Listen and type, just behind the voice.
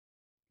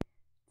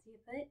See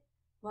a foot?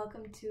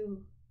 Welcome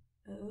to...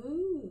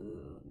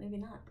 Oh, maybe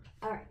not.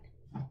 Alright,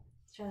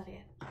 let's try that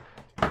again.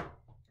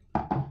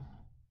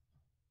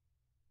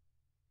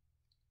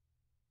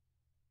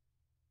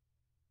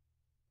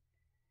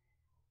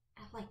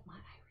 I like my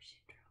Irish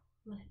intro.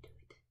 I'm gonna do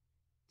it.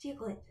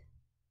 Giglet,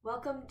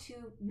 welcome to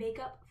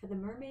makeup for the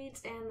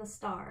mermaids and the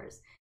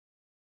stars.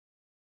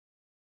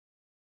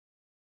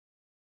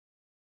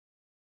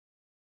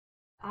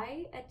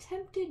 I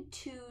attempted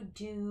to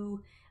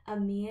do a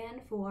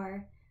Mian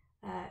for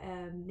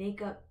a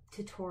makeup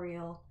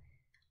tutorial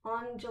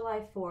on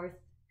July 4th,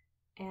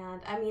 and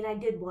I mean I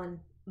did one,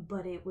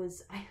 but it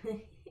was I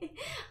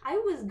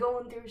was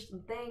going through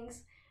some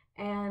things,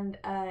 and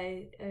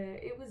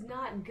it was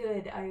not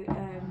good.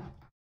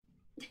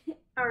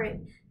 All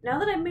right, now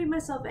that I've made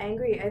myself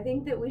angry, I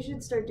think that we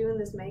should start doing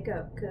this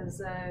makeup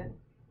because I'm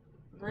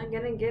not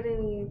gonna get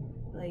any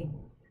like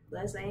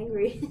less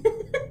angry.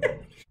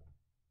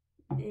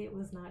 It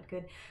was not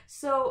good.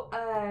 So,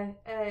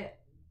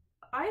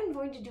 I'm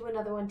going to do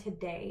another one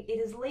today.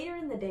 It is later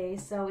in the day,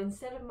 so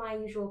instead of my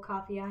usual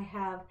coffee, I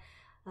have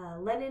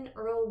lemon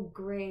Earl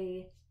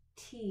Grey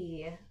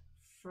tea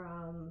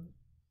from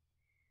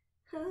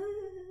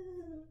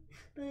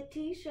the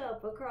tea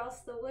shop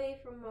across the way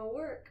from my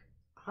work.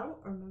 I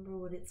don't remember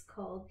what it's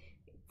called.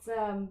 It's,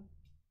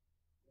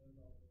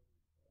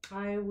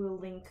 I will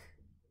link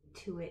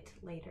to it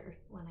later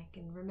when I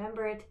can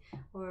remember it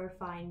or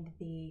find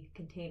the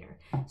container.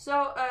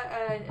 So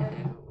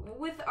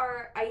with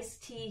our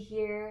iced tea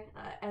here,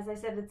 as I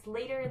said, it's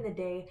later in the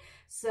day,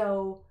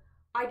 so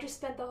I just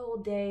spent the whole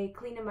day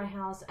cleaning my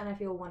house and I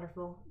feel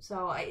wonderful.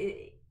 So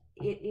I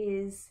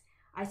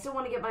still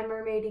want to get my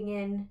mermaiding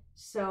in,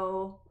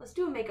 so let's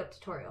do a makeup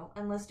tutorial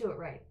and let's do it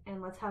right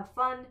and let's have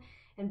fun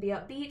and be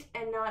upbeat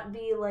and not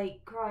be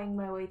like crying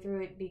my way through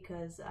it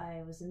because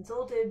I was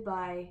insulted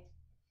by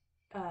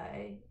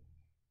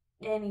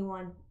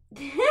anyone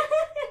who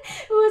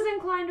is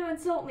inclined to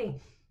insult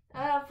me.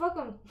 Fuck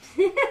them.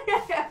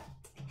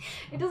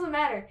 It doesn't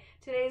matter.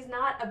 Today's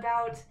not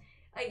about,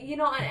 you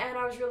know, and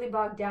I was really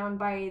bogged down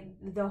by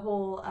the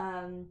whole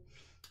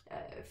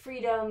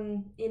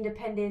freedom,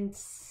 independence,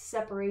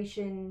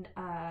 separation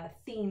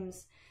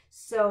themes.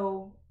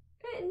 So,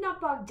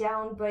 not bogged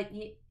down, but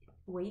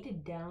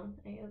weighted down.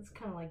 It's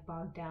kind of like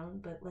bogged down,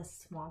 but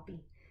less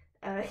swampy.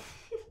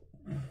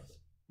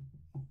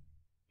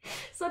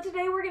 So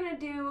today we're gonna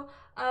do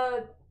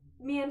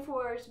Mian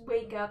 4's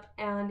Wake Up,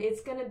 and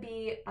it's gonna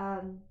be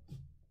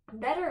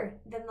better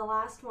than the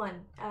last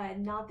one.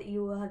 Not that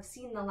you will have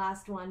seen the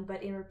last one,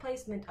 but in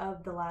replacement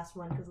of the last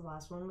one, because the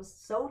last one was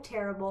so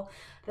terrible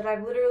that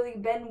I've literally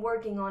been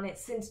working on it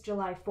since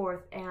July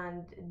 4th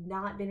and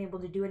not been able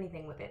to do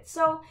anything with it.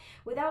 So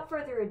without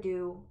further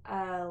ado,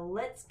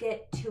 let's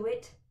get to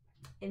it.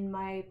 In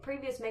my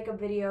previous makeup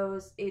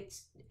videos,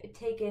 it's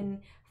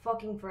taken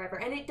fucking forever,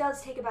 and it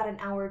does take about an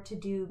hour to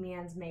do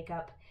Mian's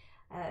makeup,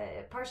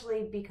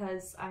 partially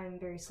because I'm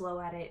very slow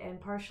at it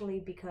and partially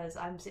because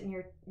I'm sitting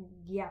here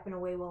yapping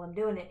away while I'm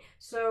doing it.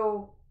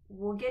 So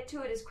we'll get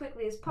to it as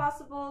quickly as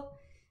possible,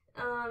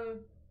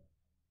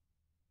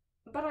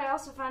 but I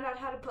also found out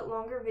how to put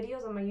longer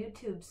videos on my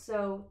YouTube,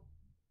 so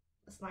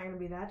it's not gonna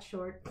be that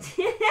short.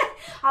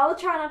 I will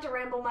try not to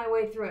ramble my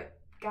way through it.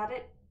 Got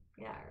it?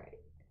 Yeah, alright.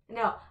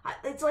 No,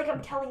 it's like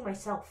I'm telling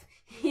myself,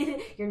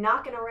 you're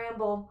not gonna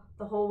ramble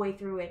the whole way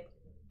through it.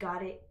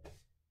 Got it?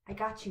 I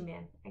got you,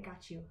 man. I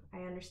got you.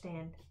 I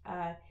understand.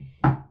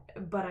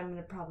 But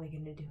I'm probably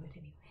gonna do it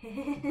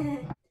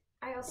anyway.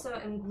 I also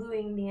am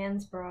gluing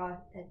Mian's bra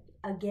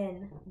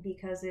again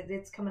because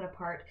it's coming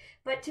apart.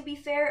 But to be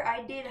fair,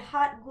 I did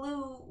hot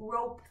glue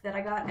rope that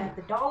I got at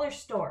the dollar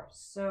store.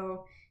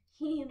 So,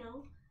 you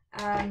know,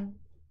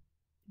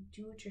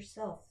 do it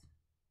yourself.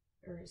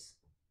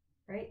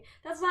 Right?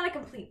 That's not a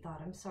complete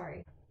thought, I'm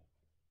sorry.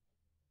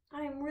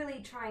 I'm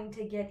really trying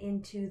to get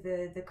into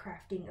the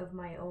crafting of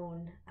my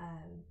own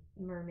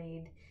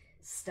mermaid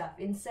stuff.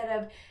 Instead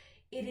of,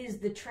 it is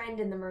the trend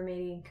in the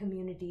mermaiding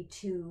community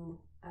to,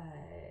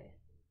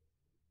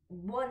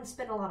 one,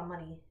 spend a lot of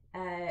money,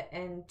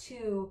 and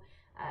two,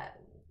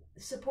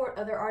 support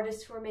other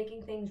artists who are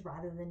making things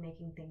rather than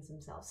making things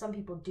themselves. Some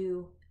people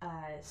do,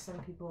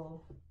 some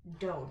people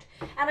don't.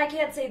 And I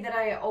can't say that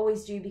I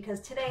always do,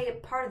 because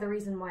today, part of the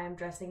reason why I'm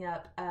dressing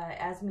up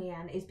as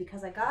Mian is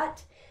because I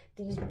got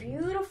these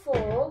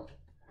beautiful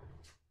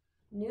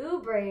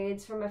new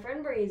braids from my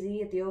friend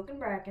Brazy at the Oak and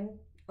Bracken.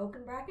 Oak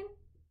and Bracken?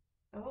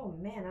 Oh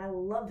man, I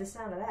love the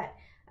sound of that.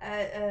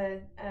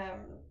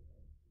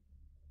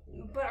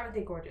 But aren't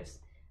they gorgeous?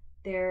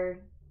 They're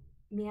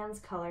Mian's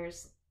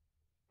colors,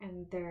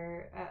 and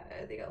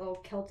they got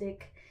little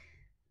Celtic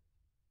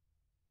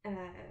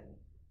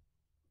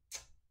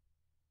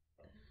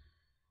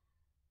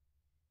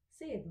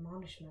say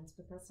admonishments,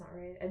 but that's not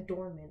right.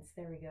 Adornments,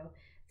 there we go.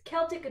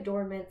 Celtic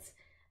adornments,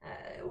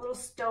 little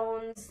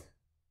stones.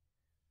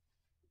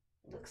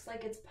 Looks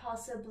like it's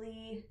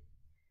possibly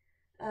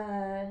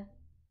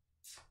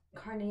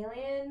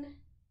carnelian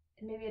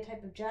and maybe a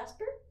type of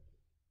jasper.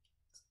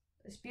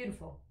 It's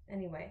beautiful.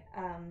 Anyway,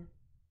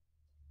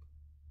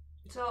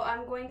 So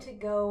I'm going to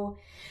go,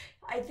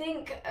 I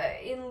think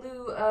in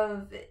lieu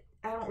of,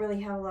 I don't really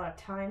have a lot of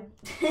time.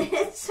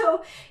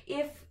 So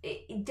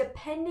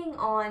depending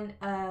on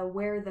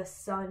where the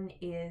sun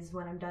is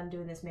when I'm done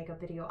doing this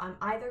makeup video, I'm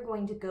either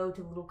going to go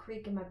to a little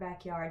creek in my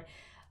backyard,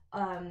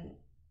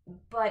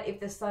 but if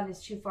the sun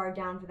is too far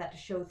down for that to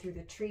show through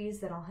the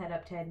trees, then I'll head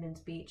up to Edmonds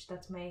Beach.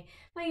 That's my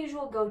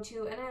usual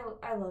go-to, and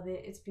I love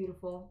it. It's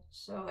beautiful.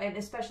 So, and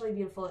especially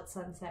beautiful at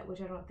sunset, which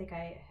I don't think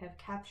I have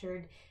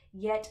captured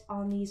yet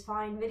on these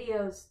fine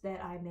videos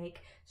that I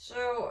make.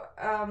 So,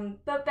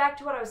 but back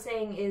to what I was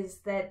saying is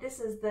that this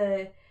is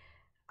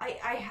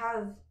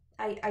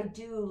I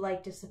do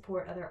like to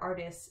support other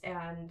artists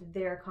and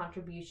their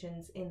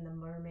contributions in the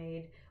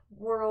mermaid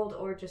world,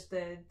 or just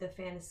the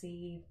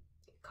fantasy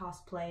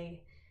cosplay,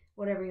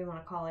 whatever you want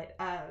to call it.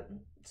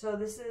 So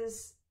this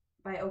is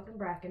by Oak &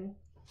 Bracken,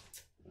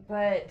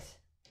 but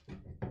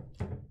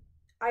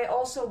I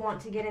also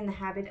want to get in the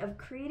habit of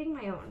creating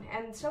my own,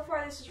 and so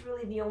far this is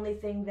really the only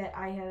thing that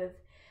I have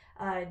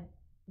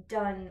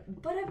done,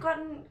 but I've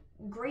gotten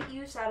great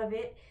use out of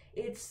it.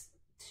 It's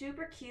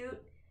super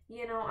cute.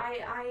 You know,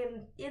 I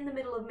am in the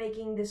middle of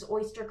making this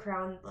oyster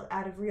crown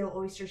out of real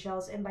oyster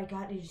shells, and by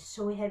God, it is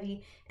so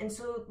heavy and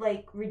so,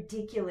 like,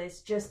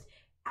 ridiculous, just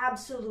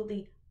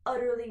absolutely,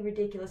 utterly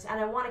ridiculous, and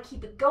I want to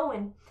keep it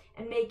going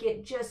and make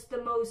it just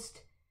the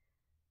most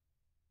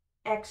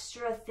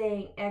extra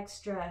thing.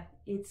 Extra.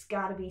 It's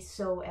gotta be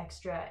so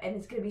extra, and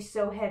it's gonna be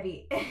so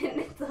heavy,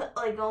 and it's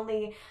like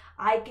only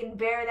I can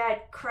bear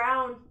that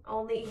crown.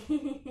 Only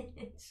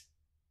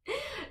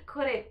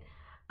couldn't.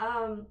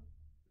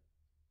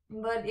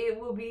 But it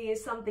will be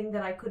something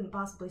that I couldn't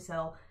possibly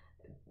sell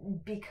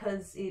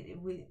because it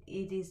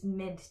is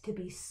meant to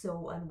be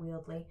so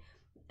unwieldy.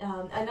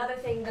 Another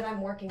thing that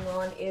I'm working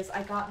on is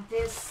I got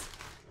this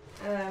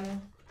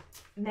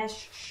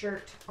mesh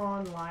shirt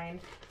online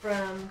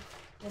from,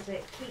 is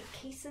it Kate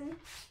Kaysen?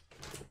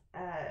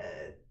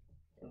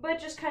 But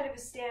just kind of a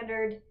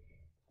standard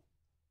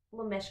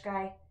little mesh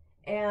guy,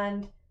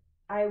 and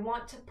I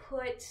want to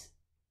put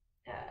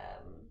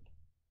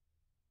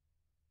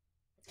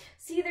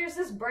see, there's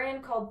this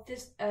brand called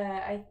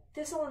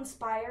Thistle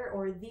Inspire,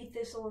 or The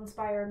Thistle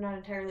Inspire, I'm not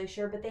entirely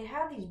sure, but they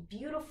have these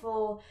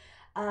beautiful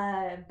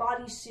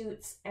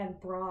bodysuits and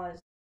bras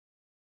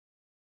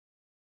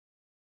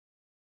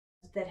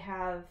that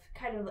have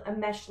kind of a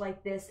mesh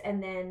like this,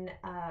 and then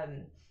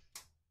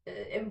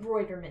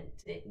embellishment,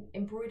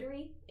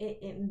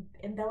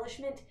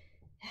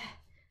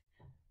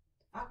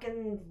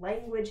 fucking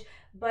language,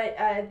 but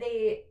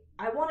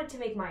I wanted to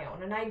make my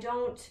own, and I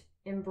don't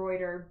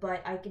embroider, but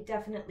I could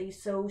definitely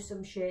sew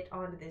some shit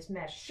onto this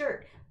mesh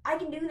shirt. I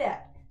can do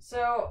that,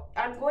 so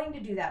I'm going to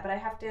do that, but I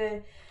have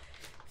to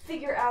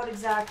figure out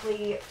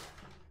exactly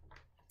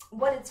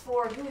what it's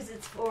for, who's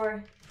it's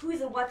for,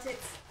 who's and what's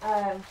it's,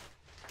 and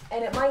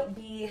it might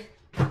be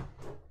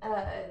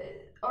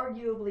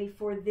arguably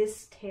for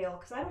this tail,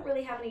 because I don't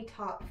really have any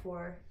top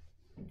for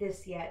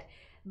this yet,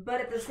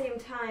 but at the same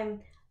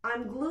time,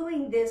 I'm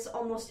gluing this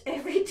almost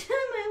every time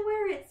I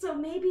wear it, so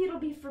maybe it'll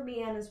be for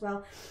Mian as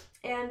well.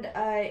 And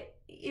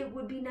it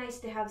would be nice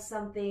to have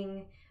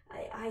something.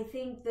 I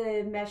think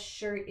the mesh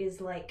shirt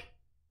is like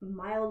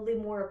mildly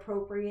more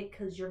appropriate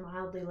because you're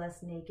mildly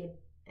less naked.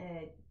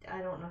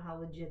 I don't know how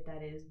legit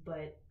that is,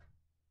 but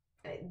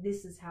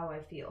this is how I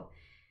feel.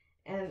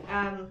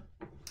 And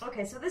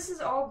okay, so this is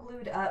all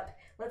glued up.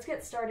 Let's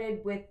get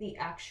started with the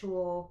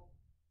actual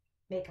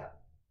makeup.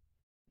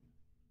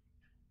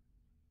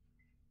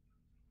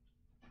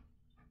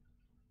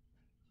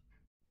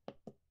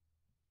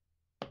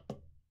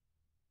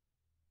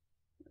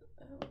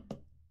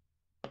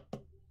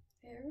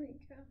 There we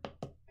go.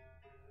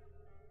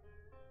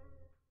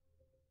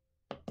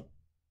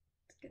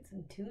 Let's get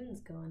some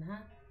tunes going,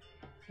 huh?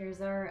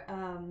 Here's our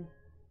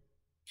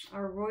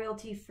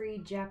royalty-free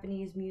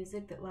Japanese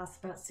music that lasts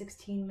about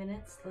 16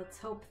 minutes. Let's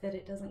hope that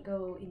it doesn't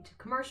go into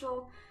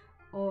commercial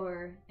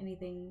or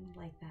anything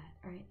like that.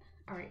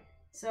 All right.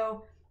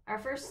 So our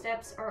first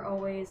steps are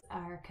always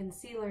our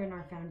concealer and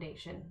our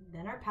foundation,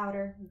 then our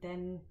powder,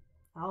 then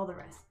all the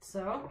rest.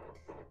 So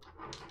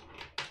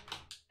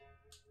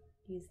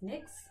use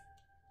NYX.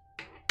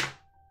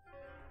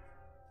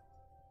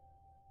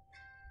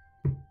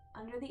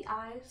 Under the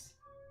eyes,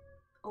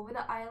 over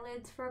the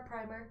eyelids for a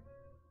primer,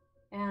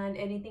 and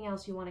anything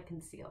else you want to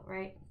conceal,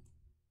 right?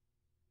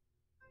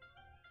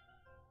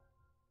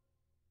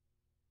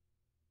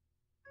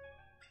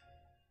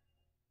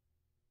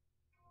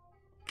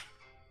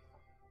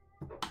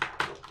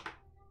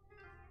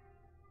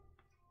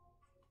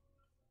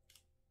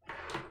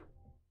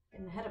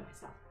 Getting ahead of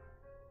myself.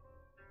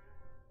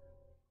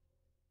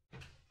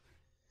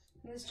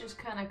 This just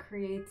kind of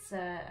creates,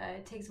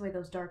 it takes away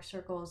those dark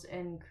circles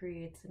and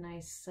creates a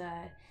nice,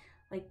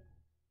 like,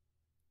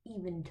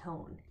 even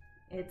tone.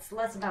 It's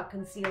less about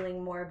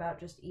concealing, more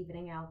about just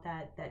evening out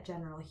that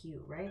general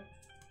hue, right?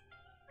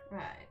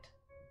 Right.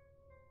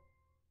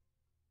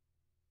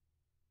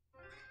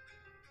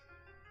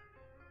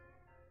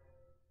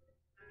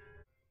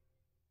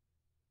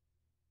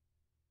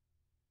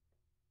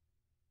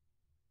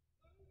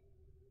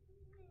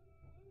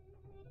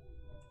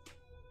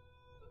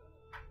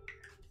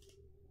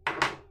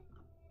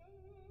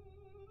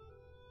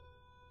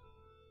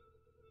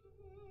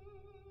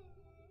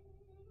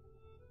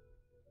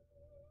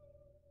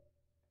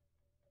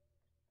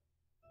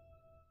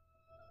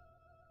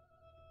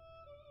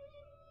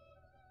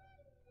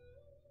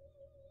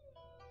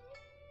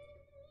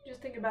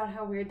 just think about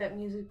how weird that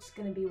music's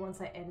gonna be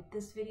once I edit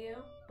this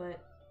video, but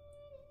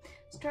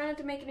let's try not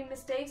to make any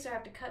mistakes or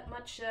have to cut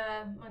much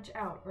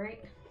out,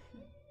 right?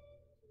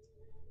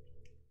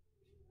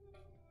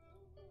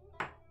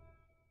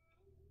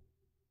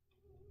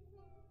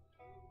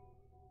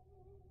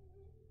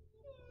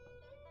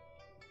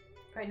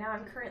 Right now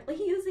I'm currently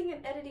using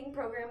an editing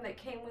program that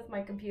came with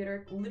my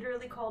computer,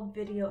 literally called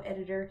Video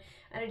Editor,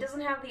 and it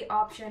doesn't have the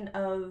option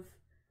of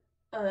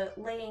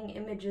laying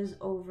images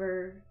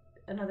over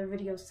another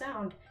video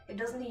sound. It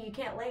doesn't, you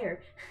can't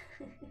layer.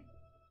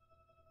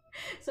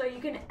 So you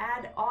can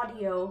add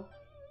audio,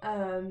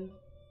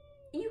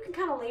 you can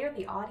kind of layer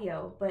the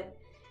audio, but,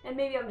 and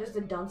maybe I'm just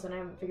a dunce and I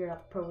haven't figured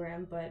out the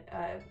program, but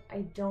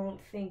I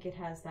don't think it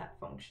has that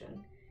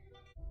function.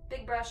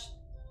 Big brush,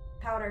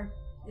 powder.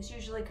 This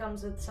usually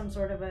comes with some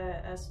sort of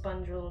a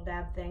sponge or little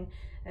dab thing.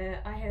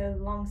 I have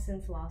long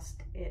since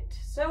lost it,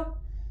 so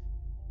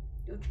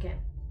do what you can.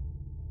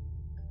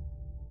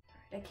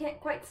 I can't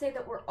quite say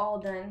that we're all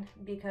done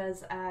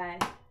because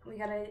we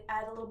gotta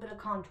add a little bit of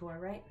contour,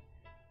 right?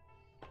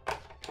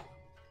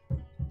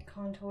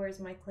 Contour is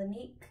my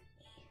Clinique.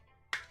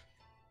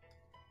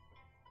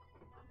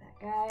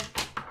 That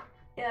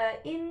guy.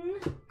 In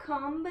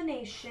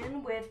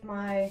combination with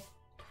my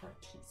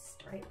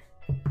Tartiste, right?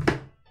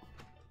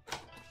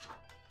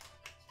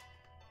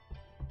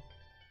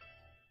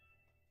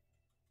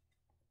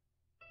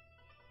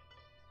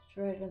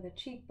 Right under the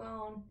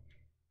cheekbone.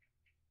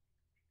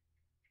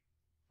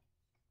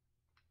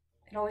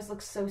 It always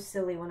looks so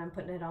silly when I'm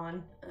putting it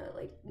on,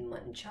 like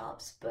mutton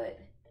chops, but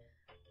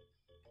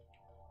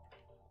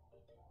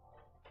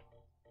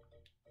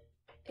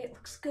it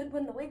looks good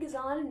when the wig is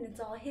on and it's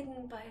all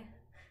hidden by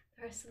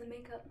the rest of the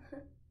makeup.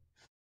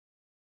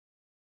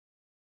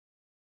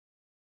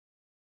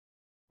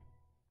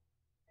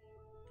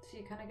 So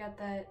you kind of got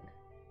that.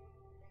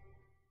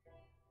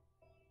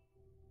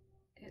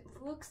 It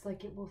looks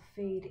like it will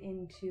fade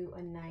into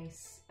a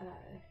nice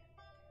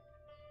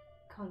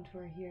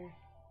contour here.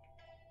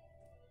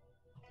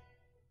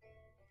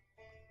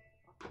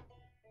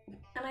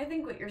 And I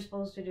think what you're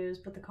supposed to do is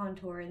put the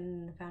contour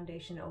and the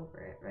foundation over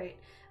it, right?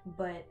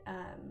 But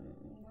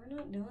we're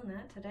not doing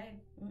that today.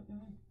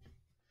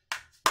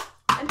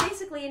 And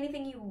basically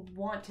anything you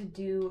want to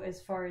do as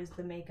far as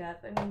the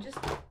makeup, I mean, just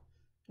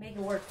make it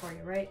work for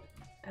you, right?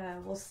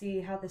 We'll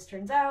see how this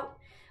turns out,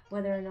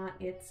 whether or not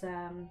it's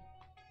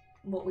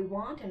what we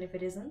want, and if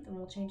it isn't, then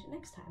we'll change it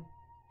next time.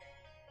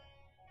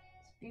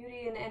 It's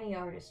beauty in any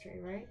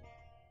artistry, right?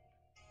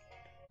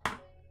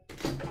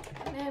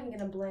 And I'm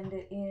gonna blend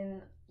it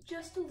in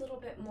just a little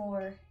bit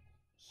more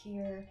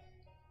here.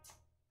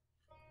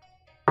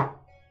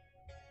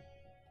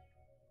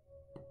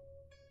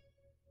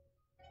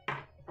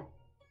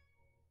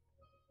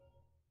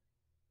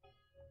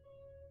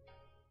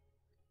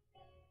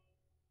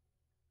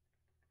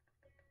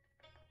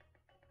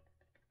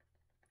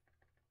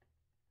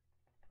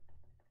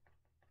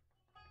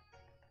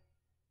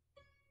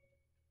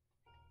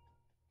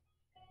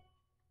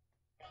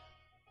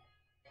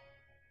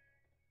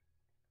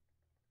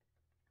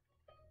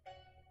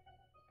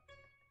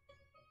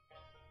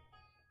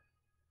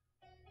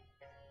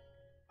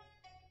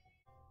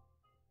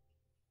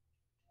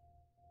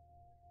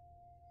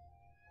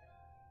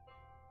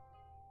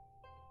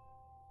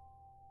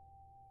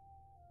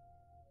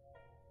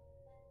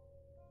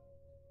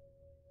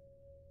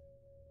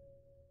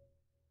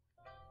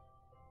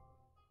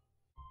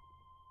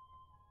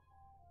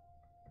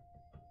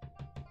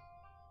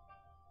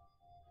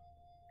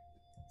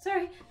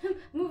 Sorry,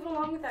 moving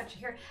along without you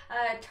here.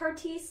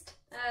 Tartiste,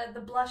 the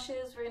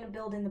blushes, we're going to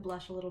build in the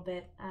blush a little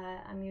bit.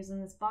 I'm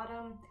using this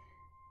bottom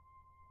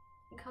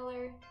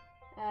color.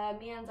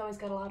 Mian's always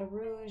got a lot of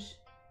rouge.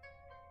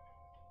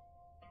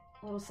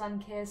 A little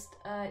sun-kissed.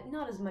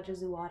 Not as much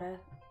as Uwata,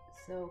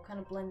 so kind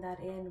of blend that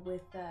in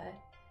with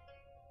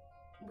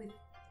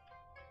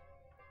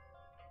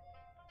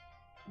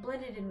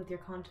blend it in with your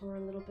contour a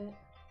little bit.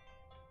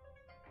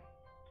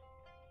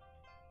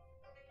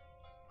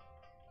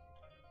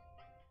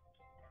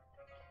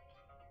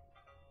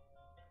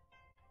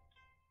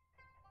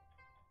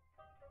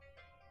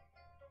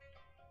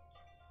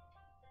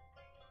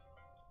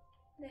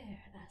 There,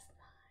 that's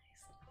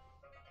nice.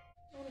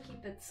 I want to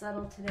keep it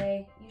subtle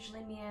today.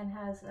 Usually Mian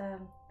has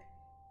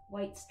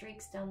white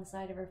streaks down the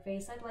side of her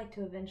face. I'd like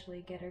to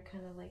eventually get her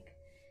kind of like...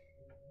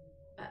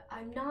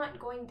 I'm not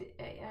going to...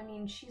 I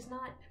mean, she's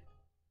not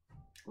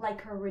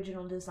like her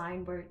original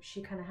design where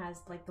she kind of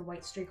has like the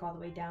white streak all the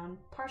way down,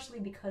 partially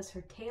because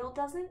her tail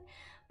doesn't,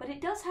 but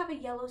it does have a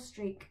yellow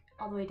streak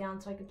all the way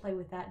down, so I can play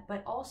with that.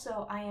 But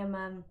also I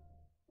am...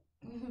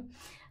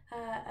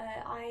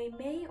 I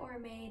may or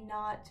may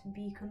not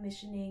be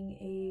commissioning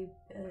a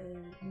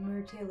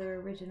Mer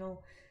Taylor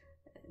original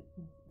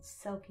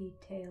Selkie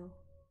tail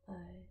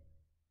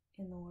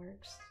in the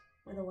works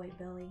with a white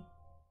belly,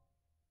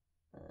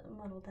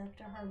 modeled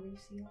after Harvey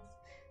seals.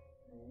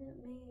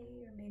 It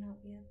may or may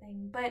not be a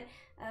thing, but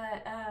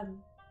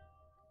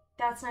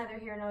that's neither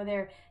here nor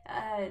there.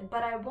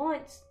 But I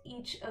want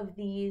each of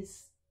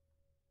these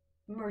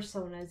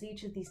personas,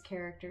 each of these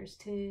characters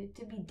to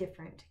be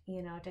different,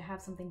 you know, to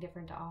have something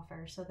different to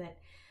offer, so that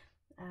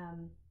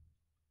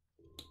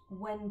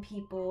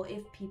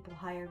if people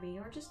hire me,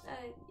 or just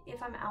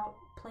if I'm out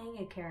playing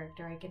a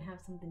character, I can have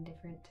something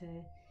different to,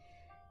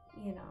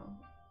 you know,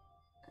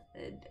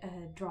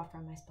 draw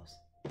from, I suppose.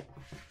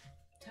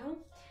 So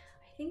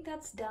I think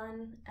that's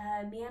done.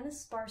 Mian has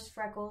sparse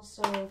freckles,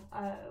 so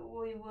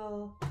we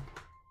will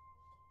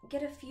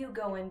get a few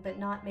going, but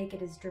not make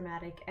it as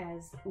dramatic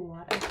as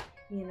Uwata.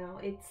 You know,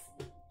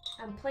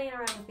 I'm playing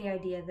around with the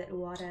idea that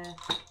Uwata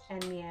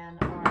and Mian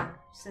are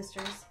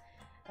sisters,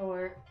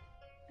 or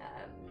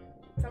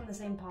from the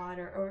same pod,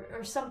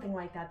 or something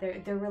like that.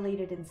 They're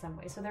related in some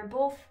way. So they're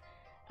both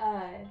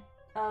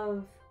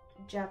of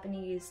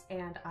Japanese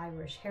and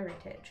Irish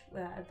heritage,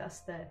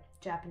 thus the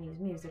Japanese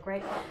music,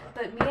 right?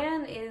 But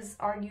Mian is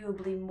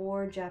arguably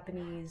more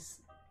Japanese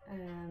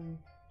than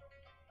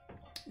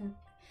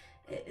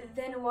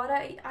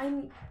Uwata.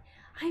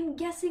 I'm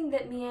guessing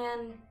that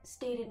Mian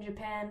stayed in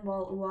Japan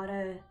while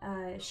Uwata,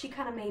 she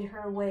kind of made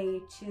her way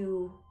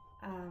to,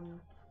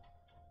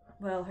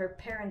 well, her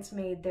parents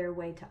made their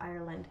way to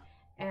Ireland,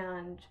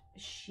 and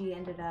she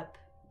ended up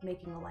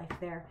making a life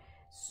there.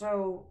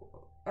 So,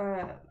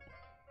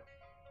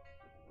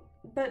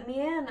 but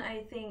Mian,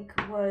 I think,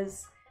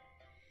 was,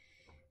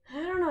 I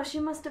don't know, she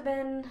must have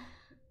been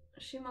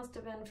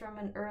from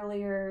an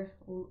earlier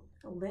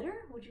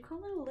litter? Would you call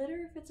it a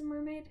litter if it's a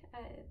mermaid?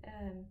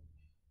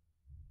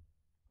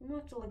 We'll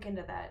have to look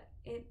into that.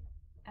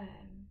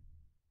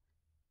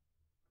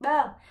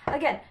 Well,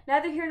 again,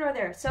 neither here nor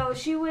there. So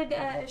she would,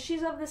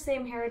 she's of the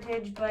same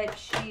heritage, but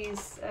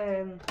she's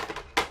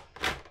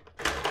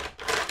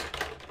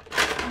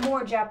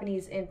more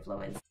Japanese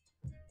influence.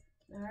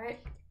 Alright,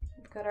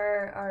 we've got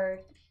our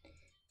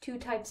two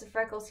types of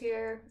freckles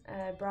here,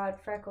 broad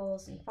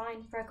freckles and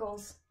fine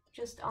freckles,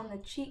 just on the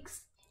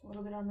cheeks, a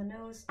little bit on the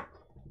nose.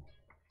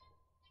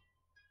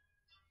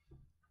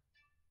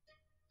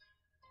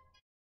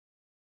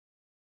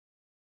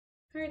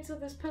 Alright, so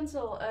this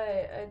pencil,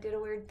 I did a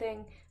weird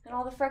thing, and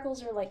all the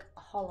freckles are like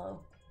hollow.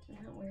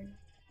 Isn't that weird?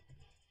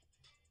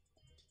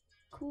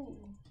 Cool.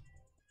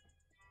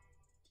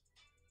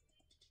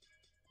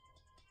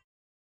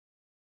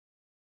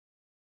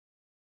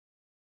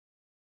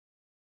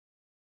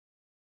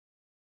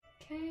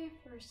 Okay,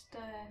 first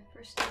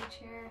stage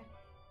here.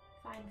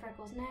 Fine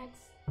freckles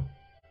next.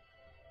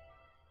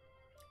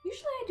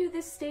 Usually I do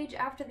this stage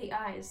after the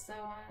eyes, so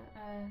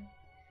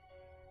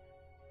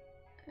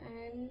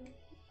and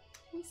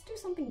let's do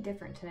something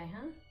different today,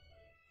 huh?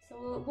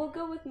 So we'll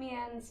go with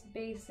Mian's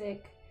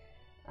basic.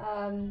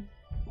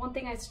 One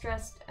thing I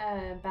stressed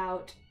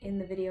about in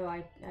the video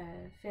I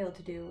failed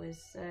to do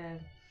was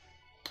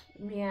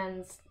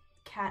Mian's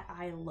cat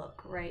eye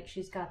look, right?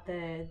 She's got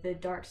the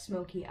dark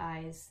smoky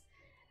eyes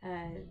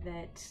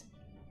that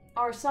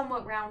are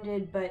somewhat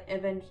rounded, but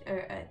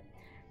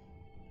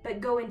but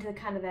go into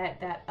kind of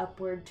that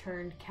upward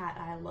turned cat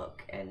eye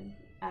look, and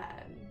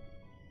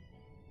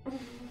I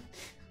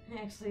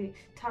actually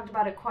talked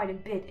about it quite a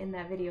bit in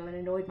that video and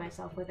annoyed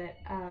myself with it.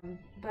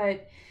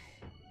 But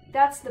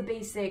that's the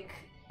basic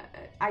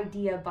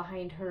idea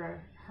behind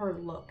her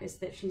look, is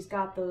that she's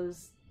got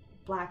those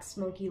black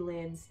smoky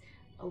lids,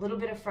 a little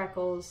bit of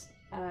freckles,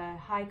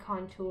 high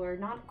contour,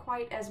 not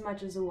quite as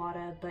much as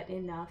Uwata, but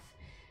enough,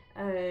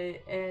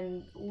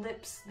 and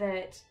lips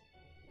that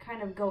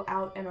kind of go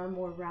out and are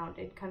more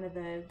rounded, kind of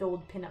the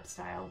old pinup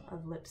style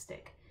of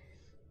lipstick.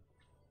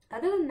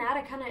 Other than that,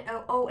 I kind of,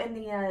 and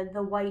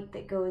the white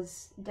that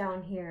goes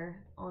down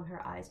here on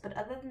her eyes. But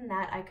other than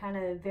that, I kind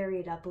of vary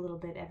it up a little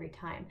bit every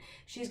time.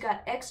 She's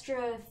got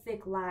extra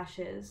thick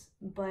lashes,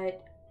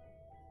 but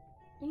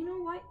you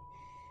know what?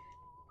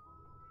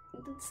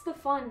 That's the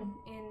fun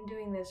in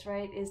doing this,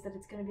 right? Is that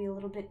it's going to be a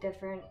little bit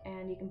different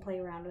and you can play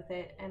around with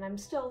it. And I'm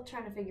still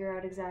trying to figure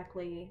out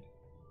exactly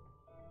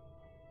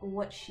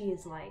what she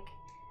is like.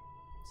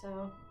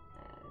 So,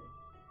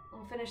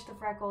 I'll finish the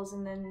freckles,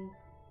 and then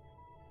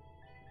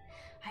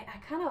I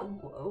kind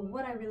of,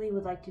 what I really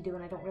would like to do,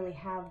 and I don't really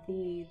have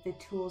the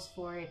tools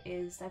for it,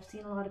 is I've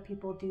seen a lot of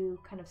people do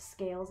kind of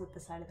scales at the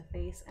side of the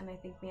face, and I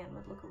think Mian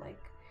would look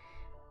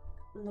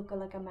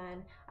like a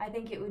man. I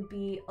think it would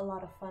be a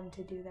lot of fun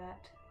to do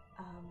that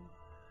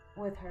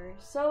with her.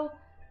 So,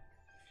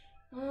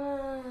 I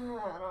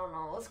don't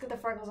know. Let's get the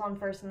freckles on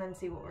first and then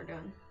see what we're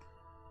doing.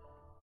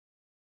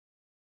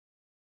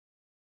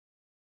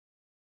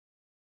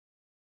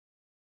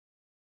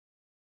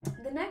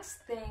 The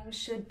next thing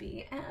should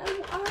be,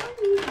 are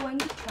we going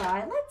to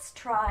try? Let's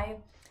try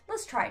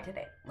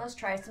today. Let's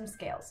try some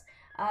scales.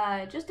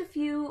 Just a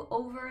few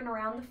over and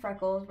around the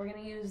freckles. We're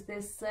gonna use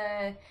this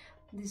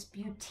this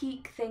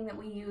boutique thing that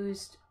we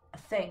used.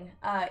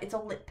 It's a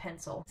lip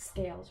pencil.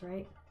 Scales,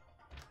 right?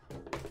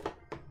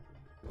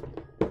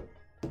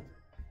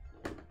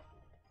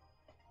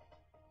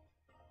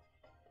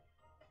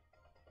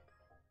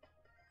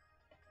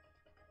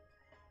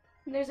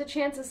 There's a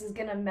chance this is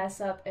gonna mess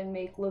up and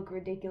make look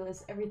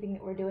ridiculous everything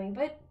that we're doing,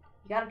 but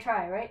you gotta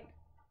try, right?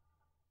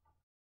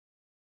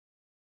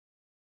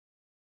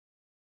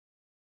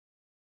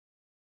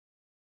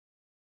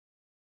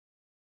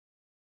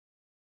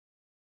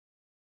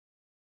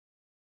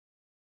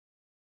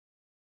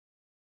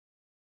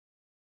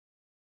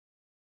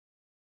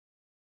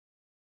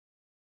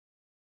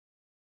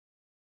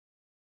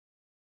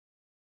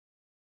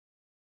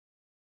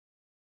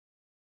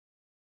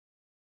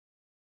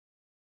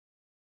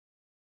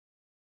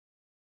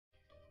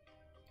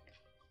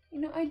 you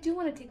know, I do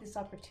want to take this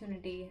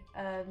opportunity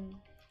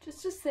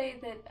just to say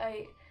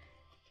that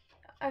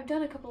I've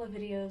done a couple of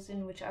videos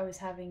in which I was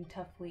having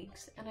tough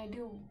weeks, and I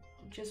do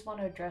just want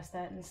to address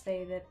that and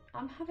say that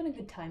I'm having a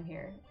good time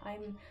here. I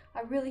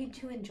really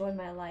do enjoy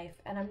my life,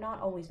 and I'm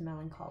not always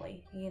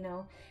melancholy, you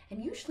know?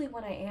 And usually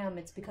when I am,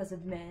 it's because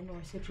of men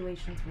or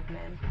situations with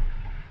men.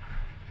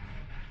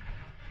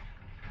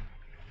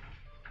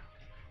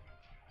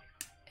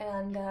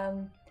 And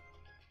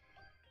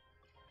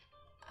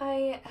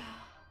I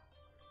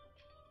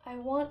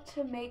want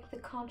to make the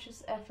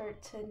conscious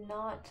effort to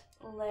not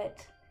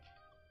let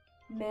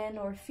men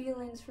or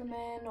feelings for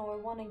men or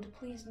wanting to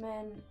please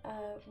men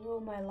rule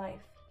my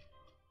life.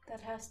 That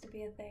has to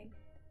be a thing.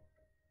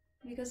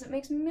 Because it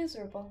makes me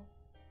miserable.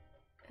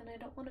 And I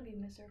don't want to be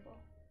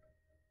miserable.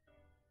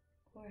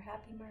 Or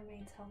happy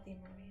mermaids, healthy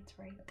mermaids,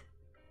 right?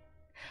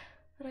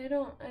 But I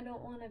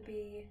don't want to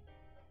be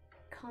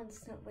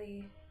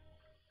constantly...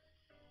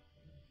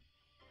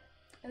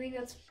 I think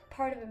that's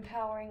part of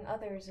empowering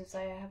others, is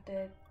I have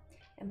to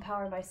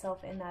empower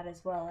myself in that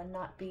as well and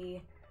not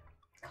be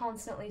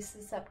constantly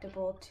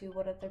susceptible to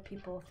what other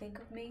people think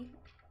of me,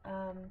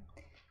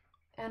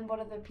 and what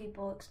other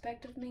people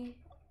expect of me,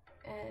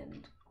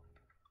 and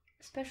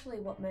especially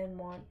what men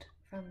want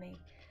from me,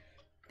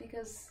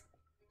 because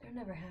they're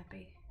never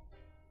happy,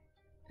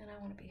 and I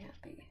want to be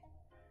happy,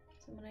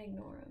 so I'm gonna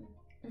ignore them.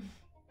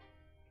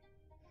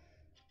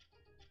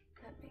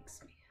 That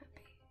makes me happy.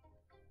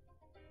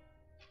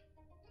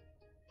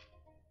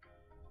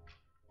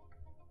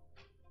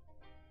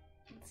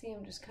 See,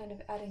 I'm just kind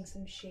of adding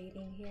some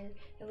shading here.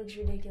 It looks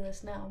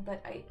ridiculous now,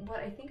 but what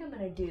I think I'm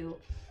gonna do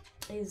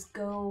is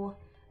go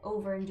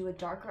over and do a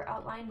darker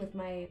outline with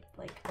my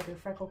like other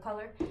freckle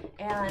color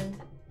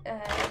and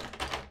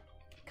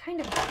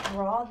kind of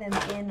draw them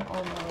in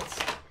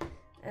almost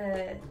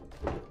and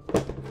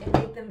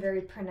make them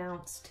very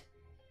pronounced.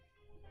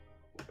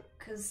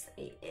 Because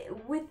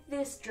with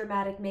this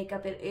dramatic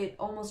makeup, it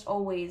almost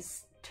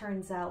always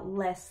turns out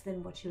less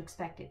than what you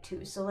expect it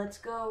to. So let's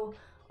go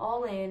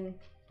all in.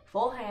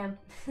 Full ham,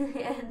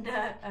 and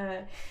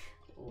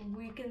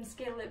we can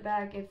scale it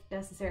back if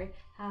necessary.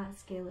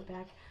 Scale it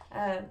back.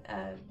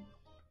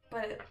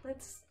 But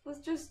let's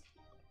just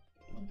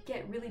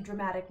get really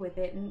dramatic with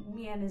it, and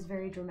Mian is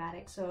very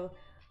dramatic, so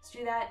let's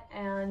do that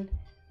and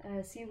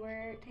see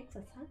where it takes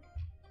us, huh?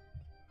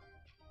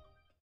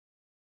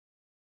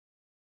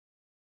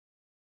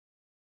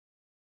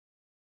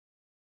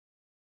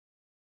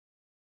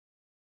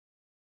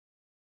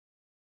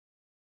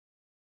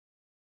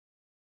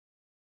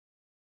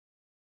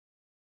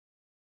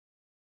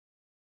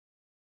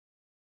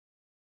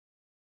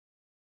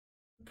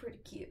 Pretty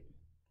cute.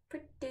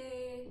 Pretty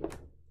good.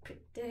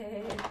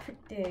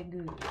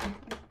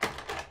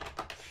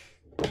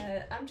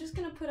 I'm just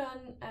gonna put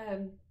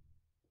on,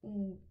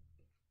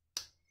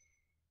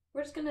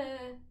 we're just gonna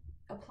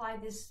apply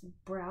this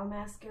brow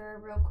mascara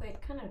real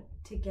quick, kind of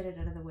to get it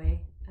out of the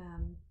way.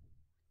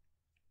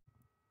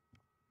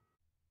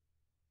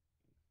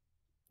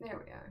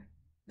 There we are.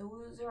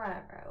 Those are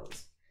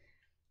eyebrows.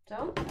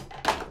 So,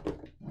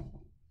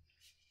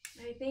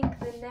 I think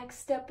the next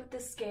step with the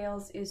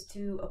scales is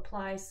to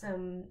apply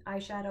some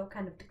eyeshadow,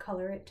 kind of to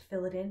color it, to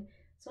fill it in.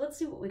 So let's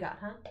see what we got,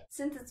 huh?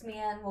 Since it's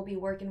Mian, we'll be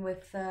working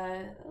with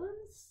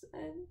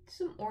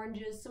some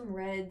oranges, some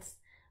reds,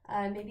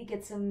 maybe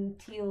get some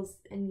teals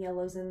and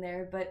yellows in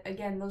there. But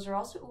again, those are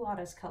also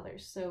Uwata's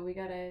colors, so we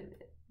gotta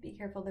be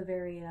careful to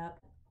vary it up.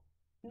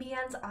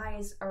 Mian's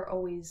eyes are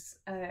always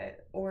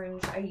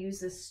orange. I use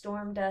this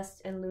Storm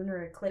Dust and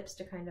Lunar Eclipse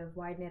to kind of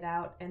widen it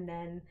out, and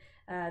then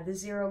the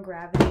Zero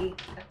Gravity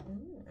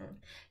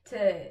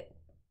to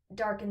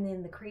darken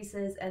in the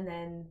creases, and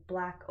then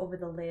black over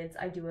the lids.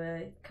 I do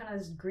a kind of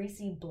this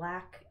greasy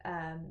black,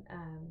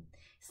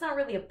 it's not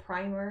really a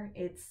primer,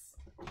 it's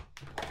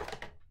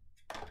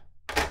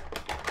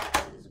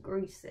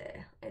greasy.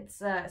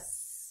 It's a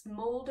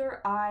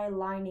Smolder Eye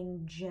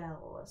Lining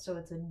Gel, so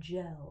it's a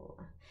gel.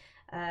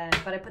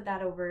 But I put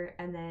that over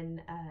and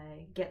then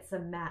get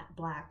some matte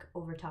black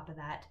over top of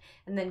that,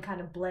 and then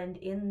kind of blend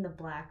in the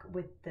black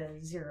with the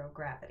Zero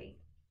Gravity.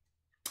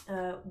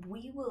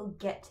 We will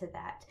get to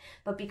that,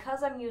 but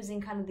because I'm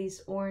using kind of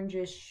these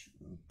orangish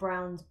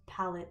brown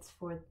palettes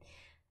for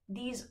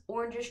these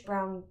orangish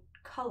brown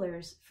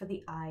colors for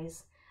the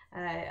eyes,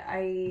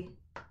 we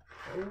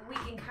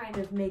can kind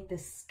of make the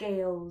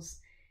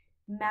scales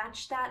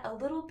match that a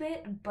little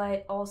bit,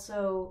 but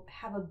also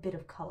have a bit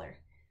of color.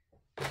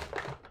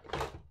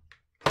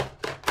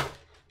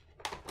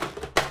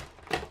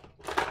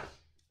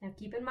 Now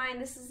keep in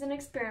mind, this is an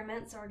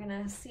experiment, so we're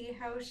gonna see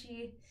how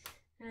she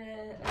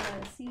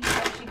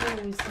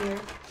goes here.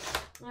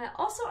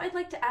 Also, I'd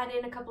like to add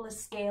in a couple of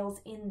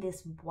scales in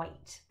this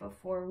white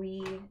before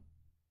we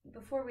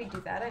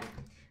do that. I'm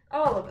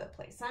all over the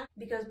place, huh?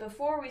 Because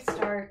before we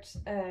start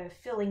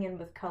filling in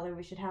with color,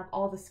 we should have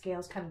all the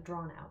scales kind of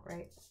drawn out,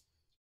 right?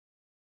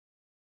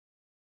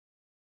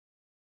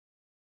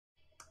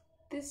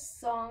 This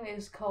song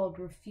is called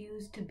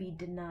Refuse to Be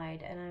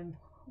Denied, and I'm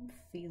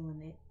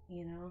feeling it,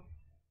 you know?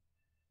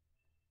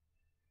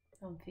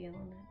 I'm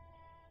feeling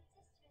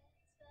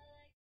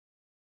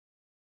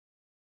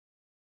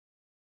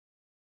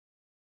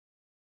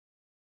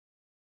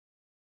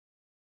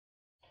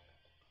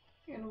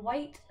it. And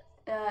white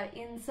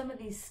in some of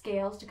these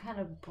scales to kind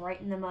of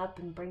brighten them up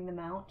and bring them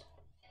out.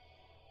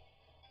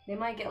 They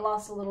might get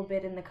lost a little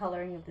bit in the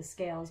coloring of the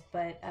scales,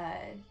 but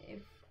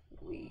if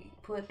we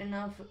put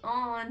enough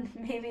on,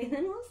 maybe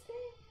then we'll see.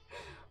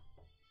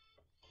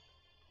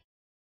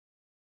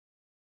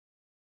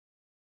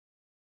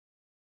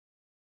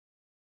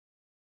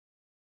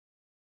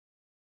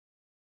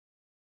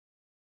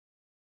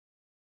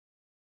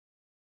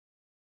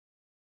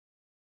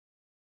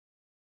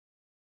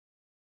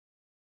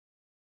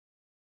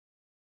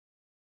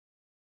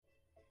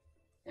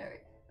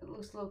 Alright, it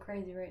looks a little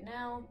crazy right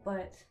now,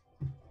 but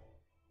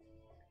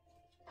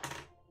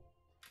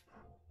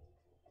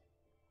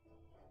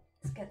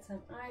let's get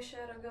some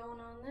eyeshadow going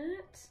on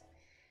that.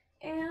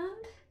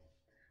 And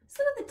let's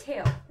look at the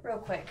tail real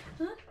quick,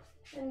 huh?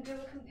 And do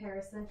a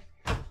comparison.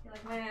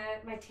 Like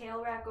my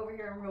tail rack over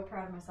here, I'm real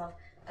proud of myself.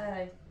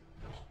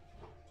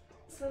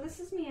 So this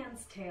is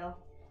Mian's tail,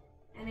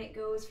 and it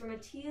goes from a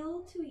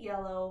teal to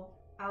yellow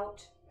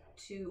out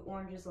to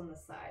oranges on the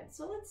side.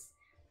 So let's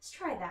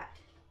try that.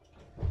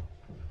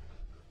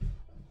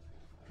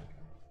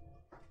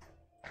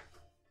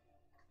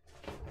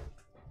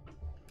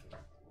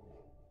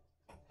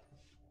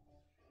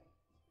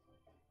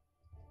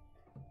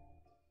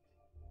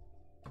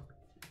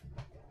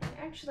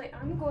 Actually,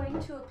 I'm going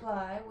to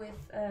apply with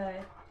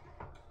a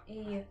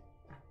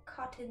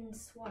cotton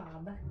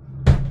swab.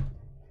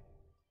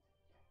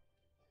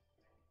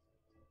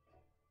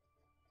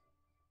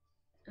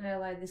 And I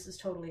lied, this is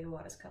totally a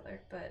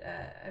watercolor, but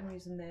I'm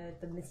using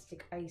the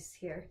Mystic Ice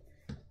here.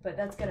 But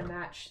that's gonna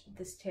match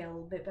this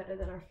tail a bit better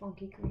than our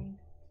funky green.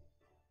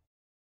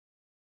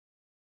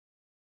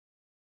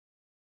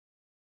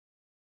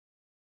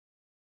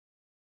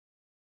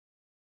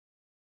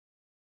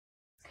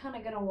 Kind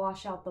of gonna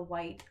wash out the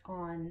white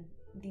on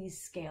these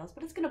scales,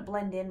 but it's gonna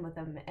blend in with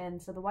them,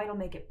 and so the white will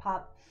make it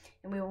pop,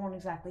 and we won't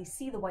exactly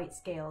see the white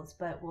scales,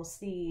 but we'll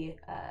see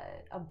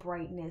a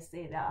brightness,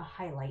 a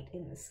highlight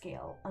in the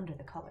scale under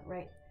the color,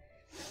 right?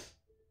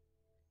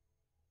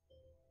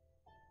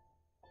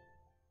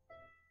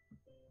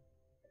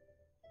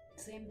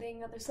 Same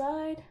thing other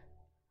side.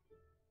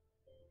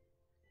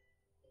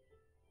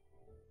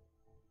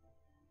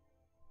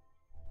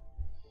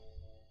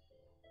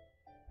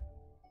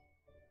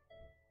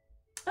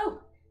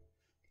 Oh,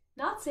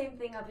 not same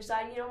thing other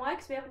side. You know why?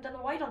 Because we haven't done the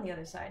white on the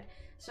other side.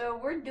 So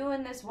we're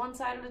doing this one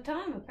side at a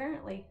time,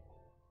 apparently.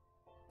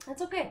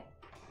 That's okay.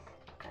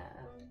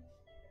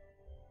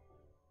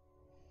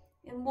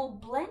 And we'll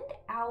blend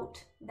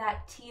out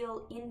that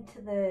teal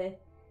into the,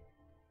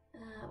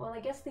 well, I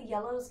guess the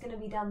yellow is going to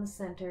be down the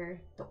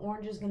center. The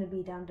orange is going to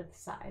be down to the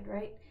side,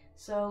 right?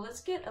 So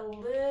let's get a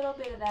little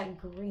bit of that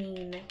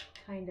green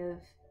kind of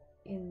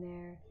in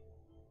there.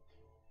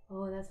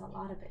 Oh, that's a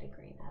lot of bit of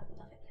green. I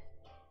love it.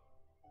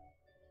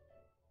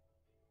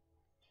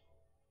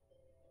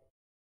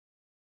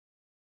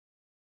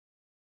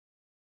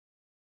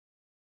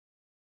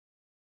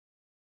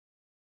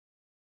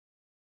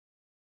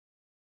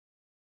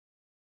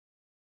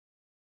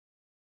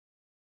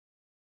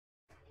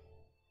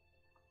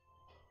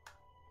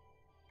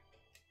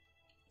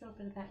 A little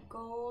bit of that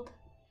gold.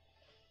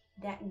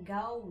 That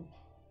gold.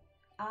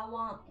 I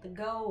want the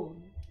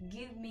gold.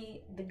 Give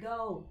me the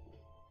gold.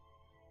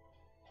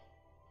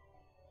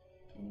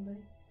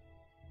 Anybody?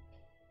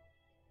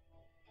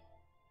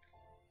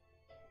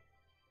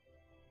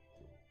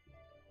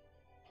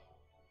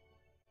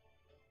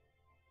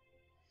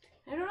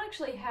 I don't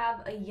actually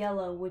have a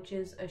yellow, which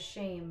is a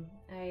shame.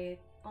 I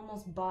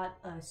almost bought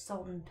a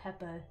salt and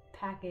pepper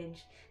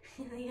package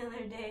the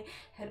other day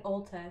at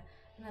Ulta,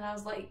 and then I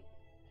was like,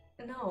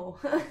 no,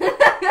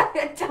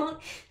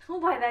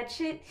 don't buy that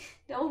shit.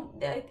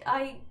 Don't,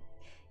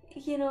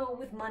 you know,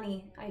 with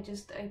money, I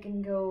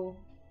can go,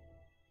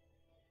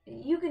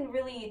 you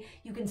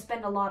can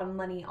spend a lot of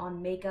money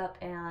on makeup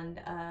and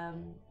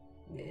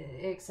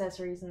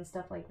accessories and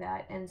stuff like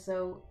that, and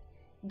so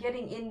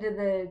getting into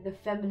the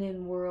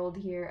feminine world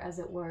here, as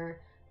it were,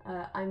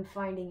 I'm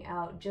finding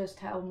out just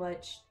how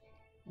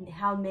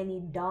many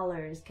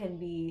dollars can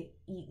be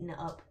eaten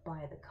up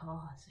by the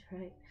cause,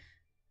 right?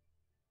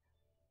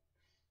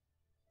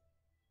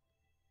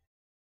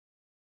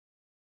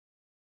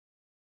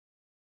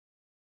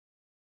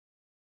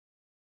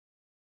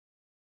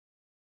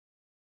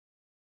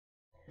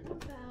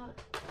 About,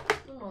 I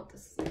don't know what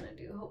this is gonna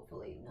do.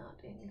 Hopefully not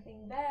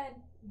anything bad.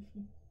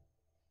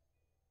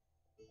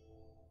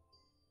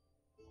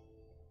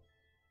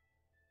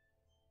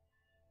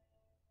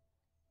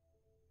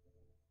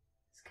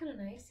 It's kind of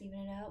nice, even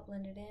it out,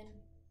 blend it in,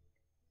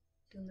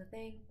 doing the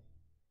thing.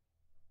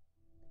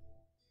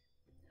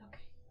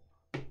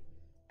 Okay,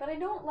 but I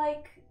don't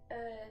like.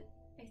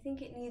 I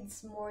think it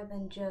needs more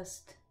than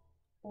just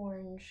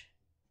orange.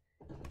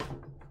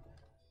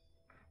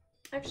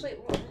 Actually,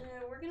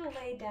 we're gonna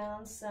lay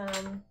down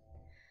some,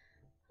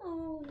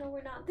 oh no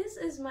we're not, this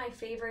is my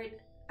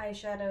favorite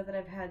eyeshadow that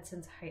I've had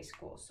since high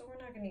school, so we're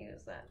not going to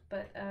use that.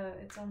 But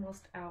it's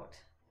almost out.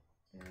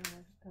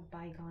 A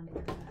bygone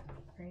era,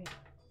 right?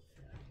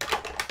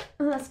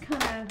 That's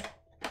kind of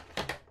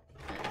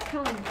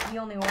the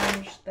only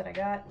orange that I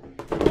got.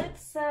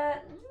 Let's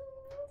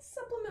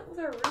supplement with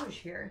our rouge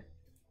here.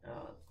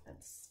 Oh,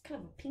 that's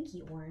kind of a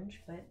pinky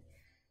orange, but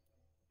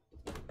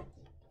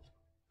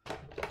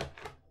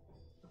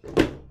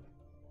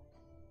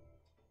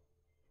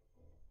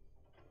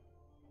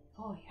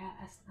oh yeah,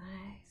 that's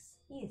nice.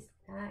 He's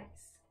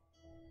nice.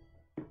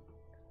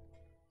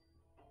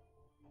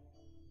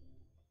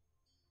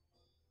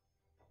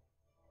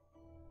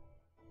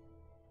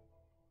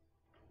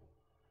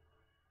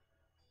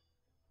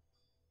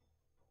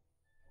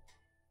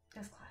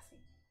 That's classy.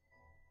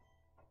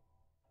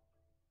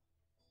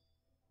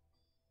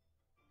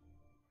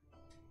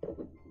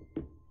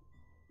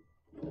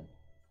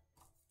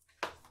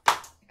 I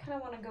kind of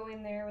want to go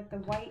in there with the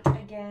white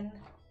again.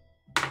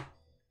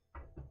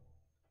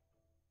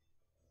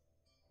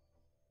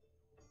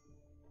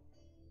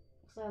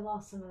 So I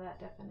lost some of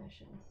that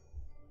definition.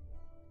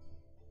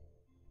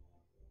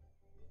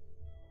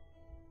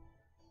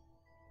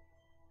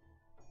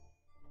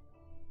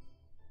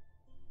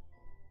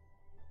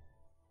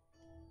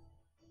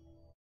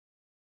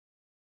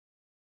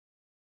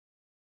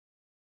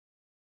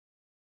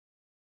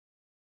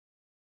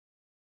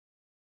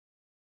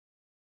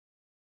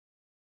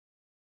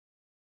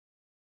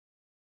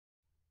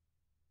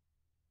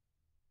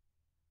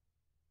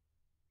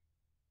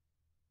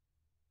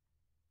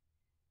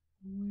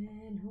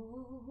 When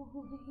all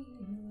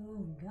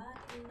you got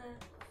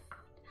left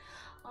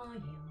are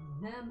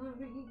your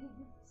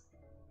memories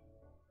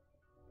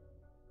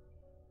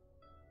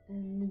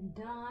and the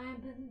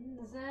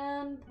diamonds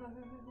and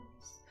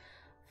pearls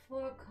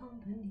for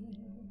company.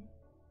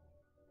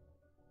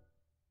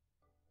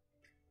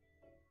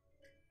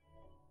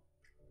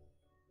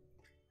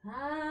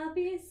 I'll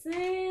be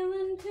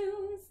sailing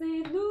to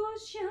St.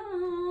 Lucia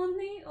on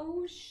the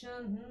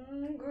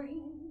ocean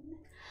green,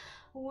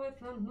 with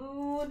the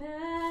moon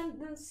and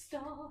the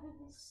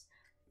stars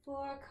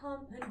for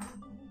company.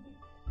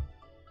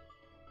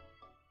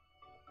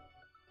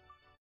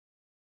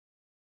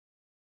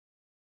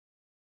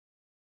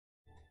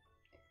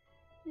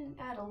 And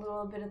add a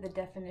little bit of the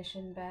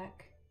definition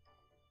back.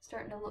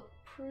 Starting to look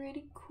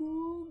pretty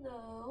cool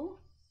though.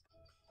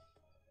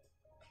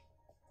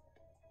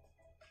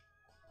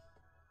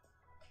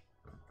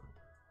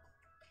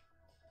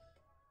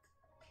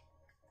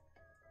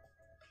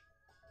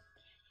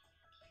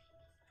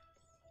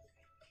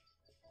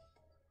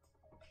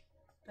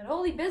 But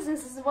holy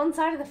business, this is one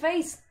side of the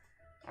face.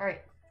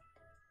 Alright.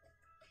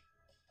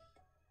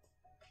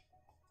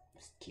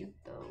 It's cute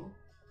though.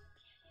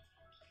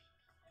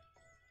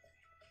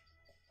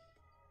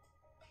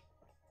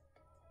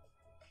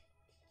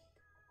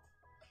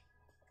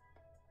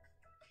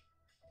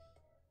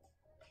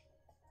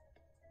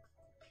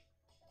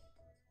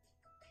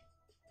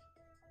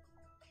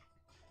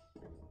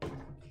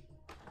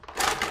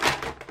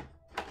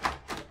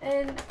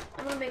 And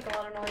I'm going to make a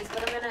lot of noise,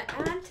 but I'm going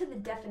to add to the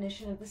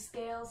definition of the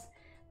scales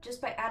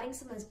just by adding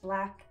some of this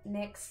black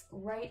NYX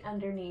right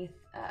underneath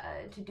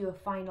to do a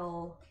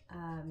final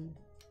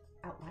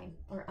outline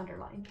or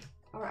underline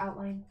or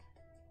outline.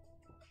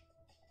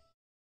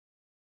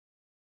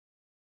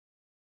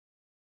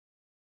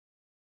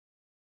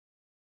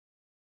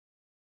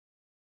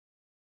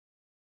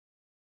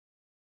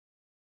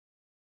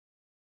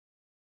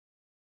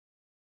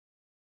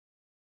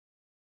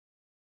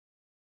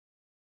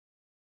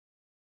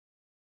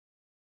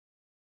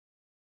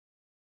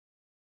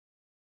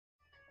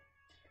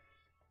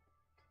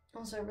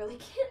 Also, I really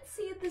can't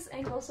see at this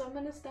angle, so I'm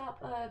gonna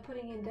stop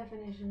putting in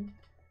definition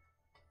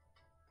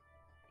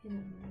in a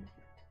minute.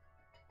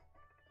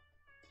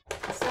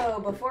 So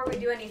before we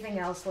do anything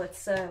else, let's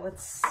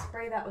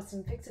spray that with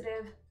some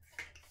fixative.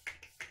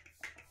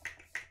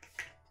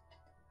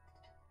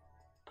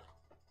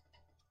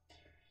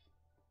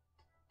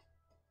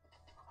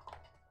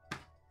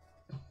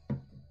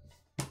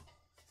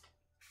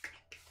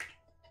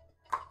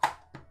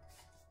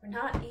 We're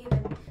not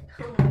even.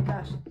 Oh my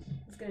gosh,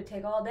 it's gonna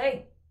take all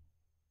day.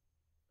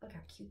 Look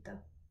how cute though.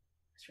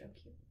 That's real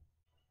cute.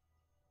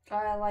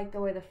 I like the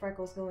way the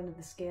freckles go into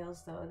the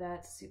scales though.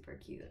 That's super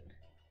cute.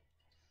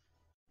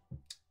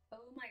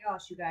 Oh my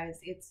gosh, you guys,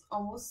 it's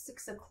almost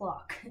 6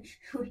 o'clock.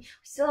 We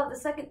still have the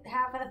second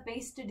half of the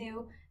face to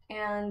do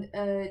and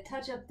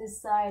touch up this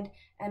side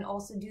and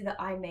also do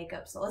the eye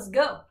makeup. So let's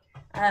go.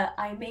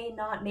 I may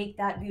not make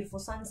that beautiful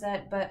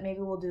sunset, but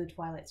maybe we'll do a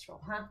twilight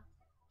stroll, huh?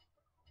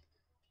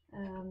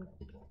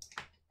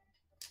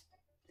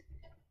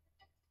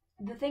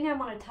 The thing I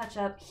want to touch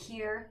up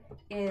here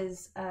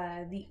is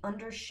the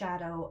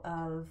undershadow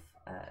of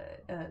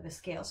the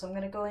scale. So I'm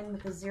going to go in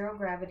with the zero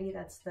gravity,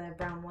 that's the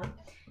brown one,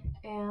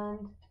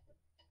 and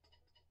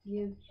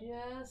give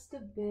just a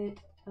bit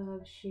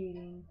of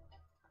shading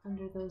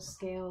under those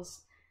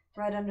scales,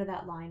 right under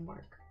that line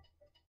mark.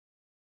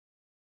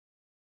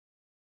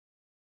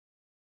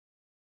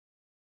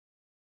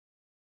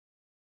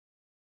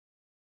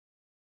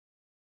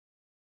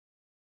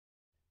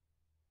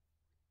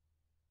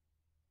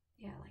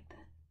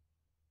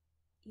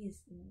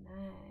 is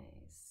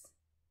nice.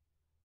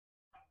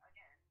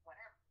 Again,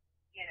 whatever,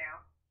 you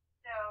know.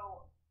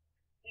 So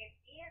if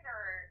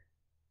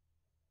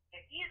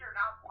these are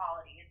not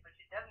qualities, which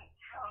it doesn't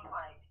sound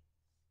like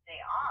they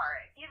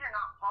are, if these are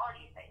not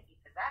qualities that he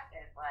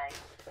possesses, like,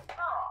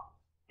 oh,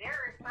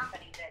 there is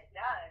somebody that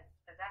does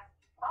possess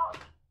these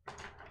qualities.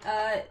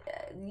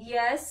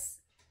 Yes,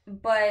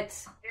 but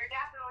there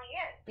definitely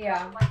is.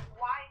 Yeah. So, like,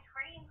 why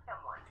train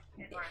someone?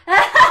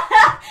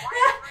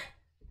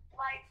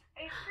 Like,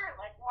 it's true.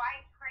 Like,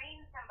 why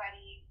train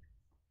somebody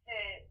to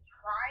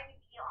try to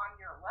be on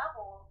your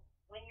level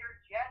when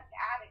you're just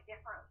at a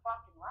different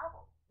fucking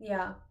level?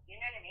 Yeah. You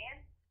know what I mean?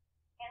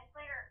 And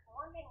Slater,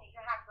 one thing that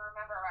you have to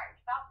remember about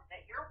yourself is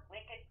that you're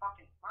wicked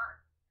fucking smart.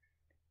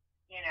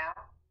 You know?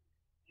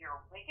 You're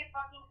wicked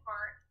fucking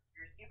smart.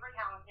 You're super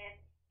talented.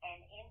 And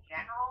in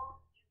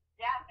general, you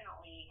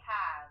definitely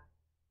have,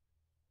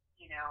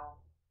 you know,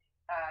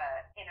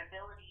 an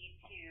ability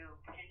to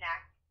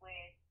connect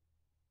with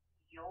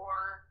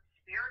your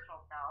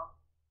spiritual self,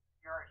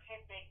 your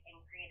artistic and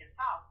creative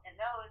self. And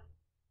those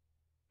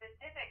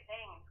specific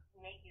things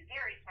make you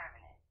very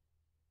feminine.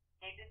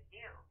 They just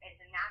do. It's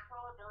a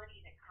natural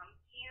ability that comes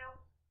to you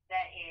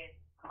that is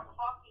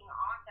fucking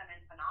awesome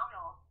and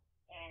phenomenal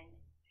and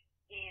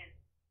is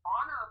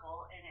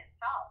honorable in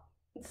itself.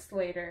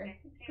 Slater.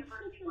 It's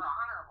super, super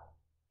honorable.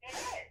 It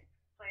is.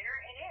 Slater,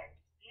 it is.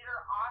 These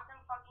are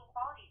awesome fucking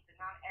qualities that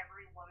not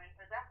every woman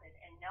possesses.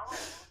 And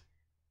knowing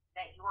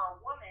that you are a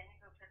woman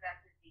who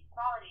possesses these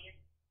qualities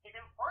is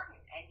important,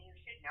 and you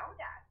should know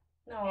that.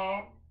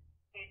 Aww.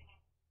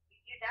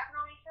 You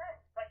definitely should.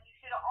 But you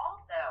should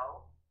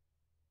also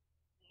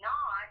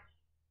not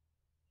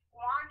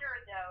squander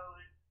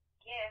those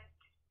gifts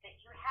that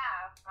you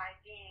have by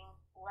being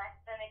less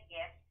than a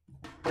gift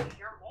to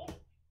your mate.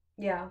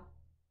 Yeah.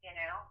 You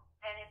know?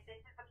 And if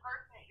this is the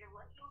person that you're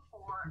looking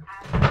for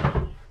as a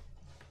mate,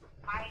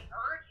 I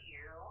urge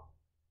you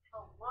to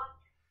look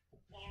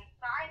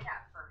inside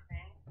that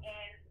person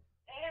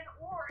and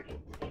or if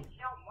you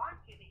don't want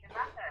to, because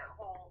that's a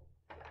whole...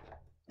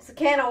 It's a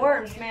can of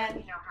worms, man.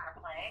 You know how to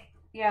play.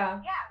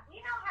 Yeah. Yeah, we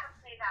know how to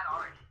play that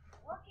already.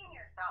 Look in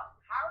yourself.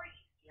 How are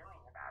you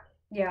feeling about it?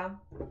 Yeah.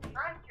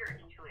 Trust your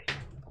intuition.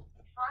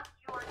 Trust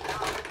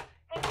yourself.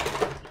 And if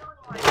you're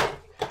feeling like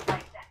this is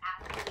like the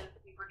absolute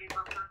super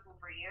duper person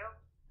for you,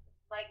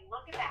 like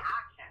look at the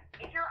action.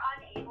 If you're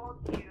unable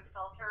to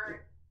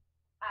filter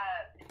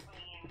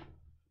between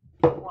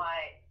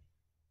what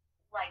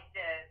like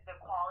the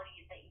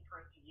qualities that you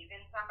perceive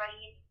in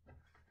somebody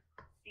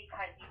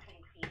because you can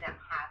see them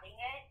having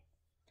it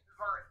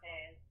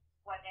versus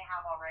what they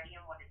have already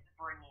and what it's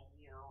bringing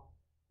you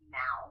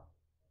now.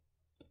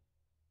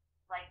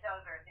 Like,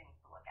 those are things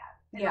to look at.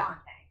 It's all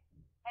I'm saying.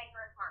 Hey,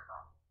 you're a smart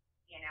girl.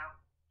 You know?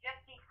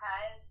 Just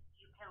because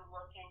you can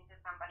look into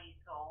somebody's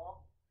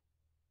soul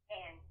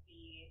and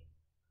see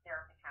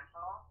their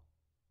potential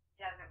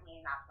doesn't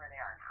mean that's where they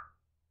are now.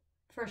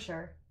 For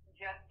sure.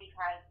 Just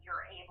because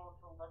you're able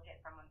to look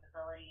at someone's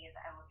abilities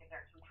and look at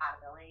their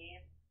compatibilities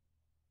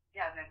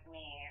doesn't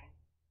mean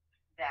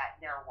that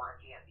they're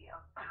worthy of you.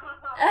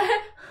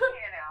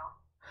 You know?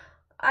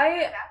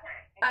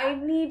 I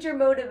need your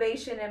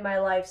motivation in my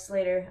life,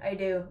 Slater. I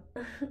do.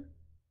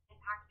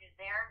 Packages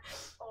there,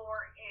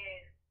 or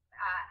is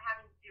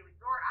having to do with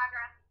your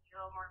address, you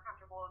feel more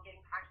comfortable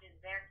getting packages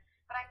there.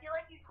 But I feel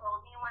like you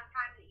told me one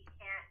time that you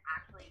can't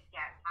actually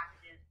get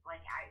packages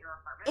like at your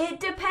apartment. It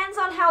depends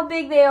on how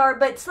big they are,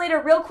 but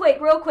Slater, real quick,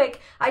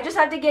 I just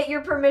have to get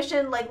your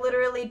permission, like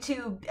literally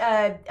to,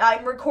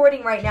 I'm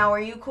recording right now.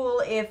 Are you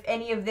cool if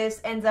any of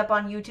this ends up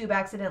on YouTube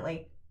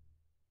accidentally?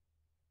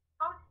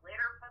 Oh,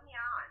 Slater, put me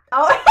on.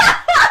 Oh.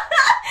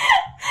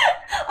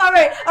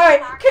 All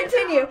right,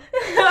 continue.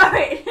 All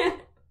right. Yeah,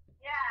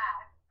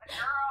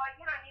 girl,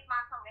 you don't need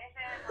my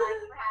permission, like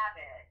you have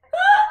it.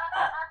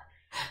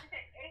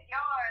 It's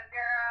yours,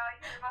 girl.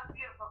 You're the most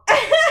beautiful.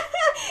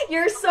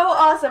 You're so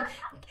awesome.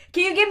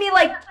 Can you give me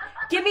like,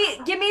 give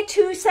me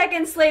 2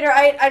 seconds, Slater?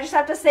 I just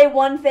have to say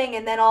one thing,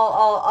 and then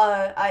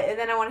and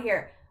then I want to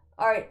hear.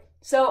 All right.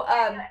 So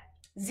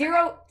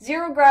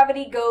zero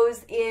gravity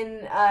goes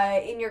in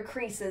your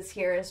creases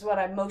here is what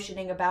I'm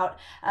motioning about.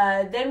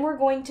 Then we're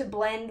going to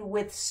blend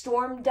with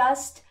storm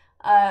dust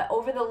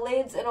over the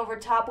lids and over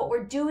top. What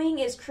we're doing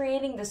is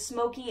creating the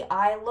smoky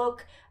eye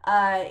look,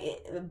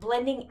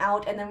 blending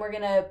out, and then we're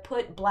gonna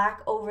put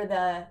black over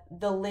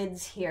the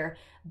lids here.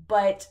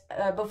 But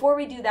before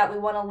we do that, we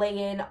want to lay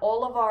in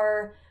all of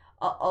our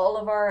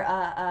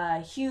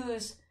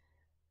hues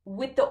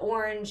with the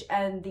orange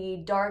and the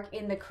dark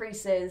in the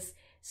creases,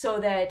 so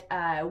that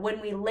when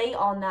we lay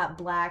on that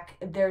black,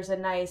 there's a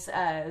nice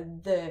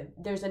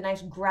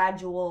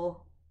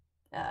gradual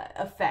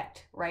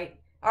effect, right?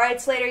 All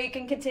right, Slater, you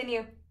can continue.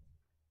 Are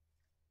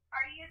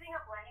you using a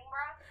blending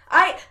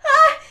brush?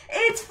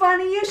 It's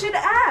funny you should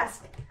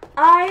ask.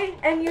 I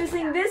am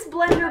using this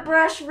blender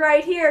brush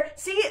right here.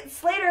 See,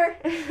 Slater.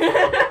 Oh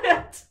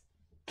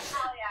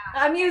yeah.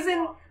 I'm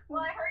using.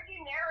 Well, I heard you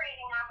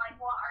narrating. I'm like,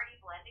 well, are you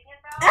blending it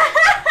though?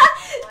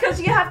 Because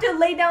you have to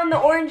lay down the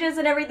oranges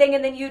and everything,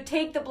 and then you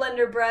take the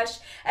blender brush.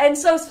 And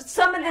so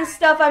some of this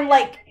stuff I'm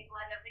like,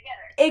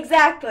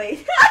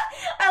 exactly.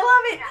 I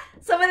love it.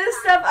 Some of this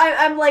stuff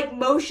I'm like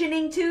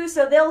motioning to,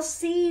 so they'll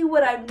see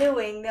what I'm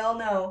doing. They'll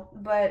know.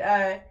 But, oh,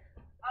 that's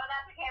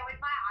okay. With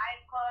my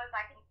eyes closed,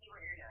 I can see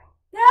what you're doing.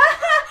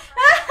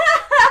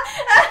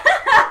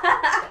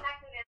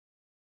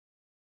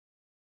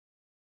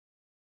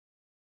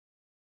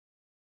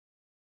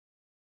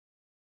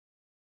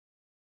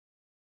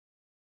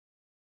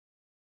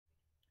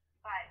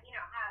 But, you know,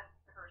 has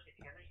her shit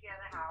together. She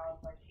has a house,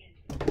 like, she's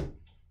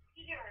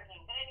doing her thing.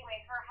 But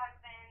anyway, her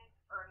husband,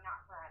 or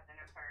not her husband,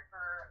 I'm sorry,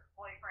 her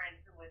boyfriend,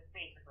 who was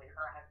basically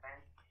her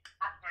husband,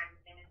 at the time,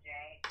 his name is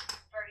Jay,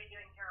 started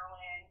doing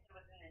heroin. He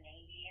was in the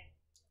Navy,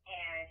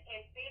 and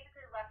it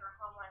basically left her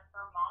homeless.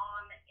 Her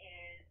mom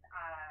is,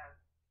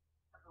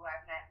 who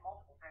I've met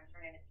multiple times,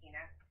 her name is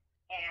Tina,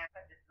 and,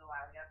 but this is a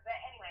while ago. But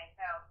anyway,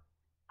 so,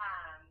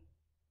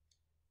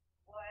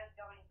 was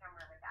going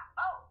somewhere with that.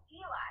 Oh,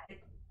 Eli.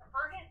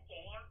 For his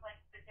games, like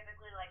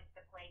specifically like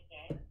to play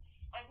games,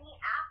 and he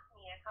asked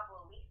me a couple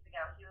of weeks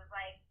ago, he was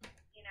like,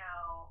 you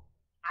know,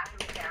 after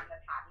we get on the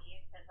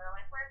patty, because they're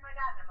like, where's my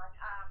dad? And I'm like,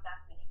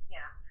 that's me, you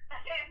know.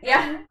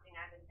 Yeah. Something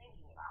I've been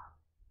thinking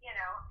about, you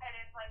know, and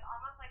it's like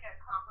almost like a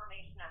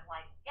confirmation of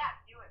like, yeah,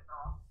 do it,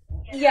 girl.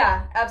 You know?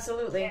 Yeah,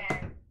 absolutely.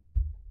 And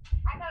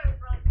I thought it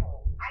was really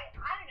cool. I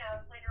don't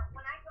know, later,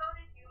 when I go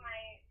to do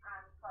my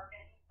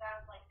carpet and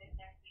stuff, like this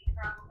next week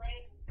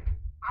probably,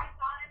 I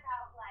thought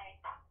about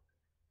like,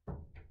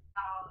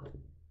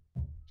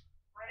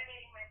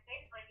 renovating my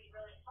space might be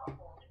really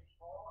helpful to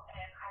people,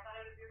 and I thought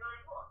it would be really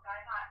cool. So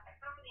I thought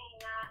accompanying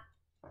that,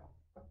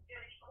 it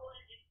would be cool to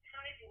just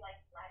kind of do like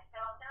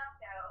lifestyle stuff.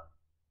 So,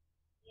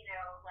 you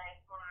know, like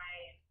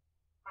my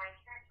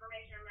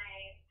transformation of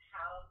my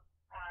house,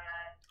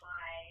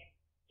 my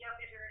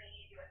yoga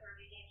journey, do a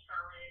 30-day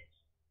challenge,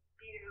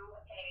 do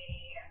a,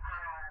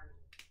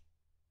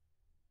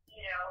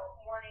 you know,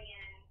 morning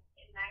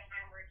and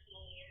nighttime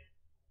routine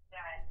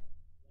that,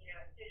 you know,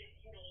 suited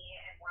to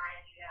me and why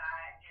I do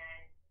that,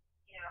 and,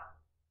 you know,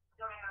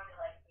 going on to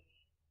like some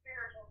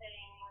spiritual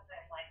things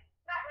and like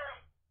not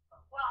really,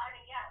 well, I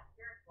mean, yeah,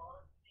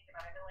 spiritual, if you think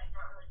about it, but like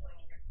not really going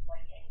into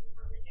like any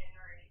religion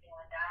or anything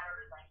like that,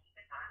 or like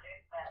the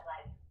magic, but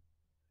like,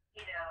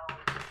 you know,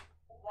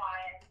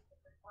 why it's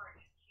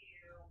important to,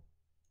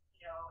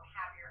 you know,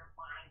 have your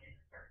mind in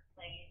a certain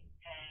place,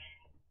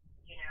 and,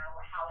 you know,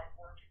 how it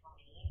works for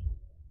me,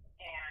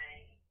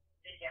 and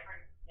the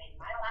difference in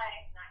my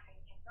life, not kind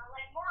of thing. So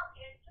like more,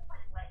 it's just like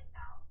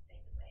lifestyle,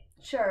 basically.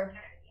 Sure.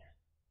 Kind of, yeah.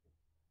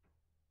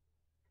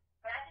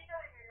 But I think that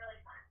would be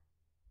really fun.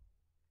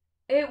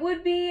 It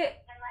would be.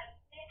 And like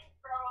maybe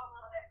grow a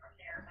little bit from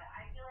there, but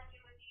I feel like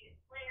it would be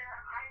later.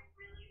 I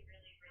really,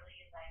 really,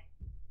 really like.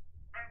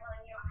 I'm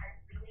telling you, I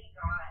really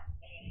got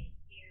a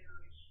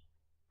huge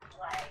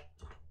like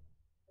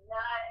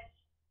nudge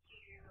to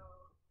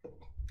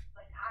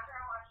like after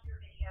I watched your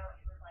video,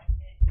 it was like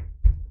it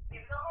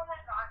was almost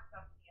like God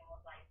spoke to me and was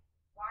like,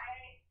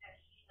 why does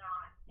she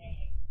not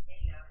make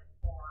videos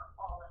for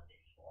all of the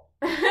people?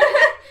 In a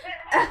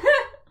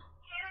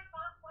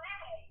fun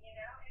way, you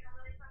know, in a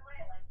really fun way,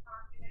 like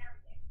costume and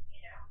everything,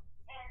 you know.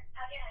 And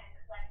again,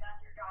 like that's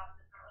your job.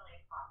 It's not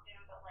really a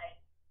costume, but like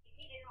if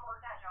he didn't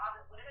work that job,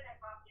 it would have been a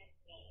costume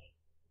to me,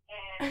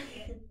 and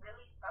it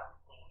really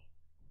spoke to me.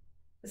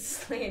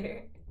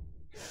 Slater.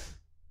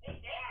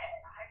 It did.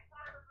 I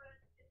thought it was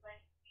just like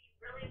be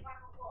really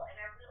fucking cool, and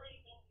I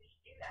really think we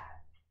should do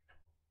that.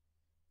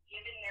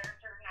 Given their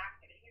certain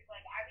activities,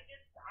 like I think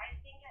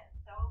it's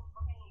so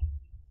fucking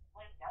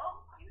like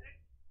dope, dude.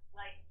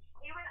 Like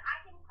even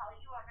I can tell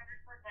you 100%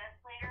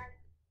 later,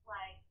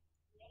 like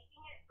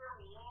making it for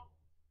me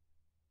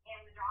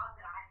and the job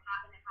that I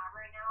happen to have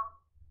right now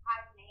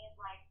has made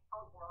like a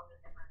world of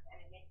difference,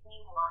 and it makes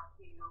me want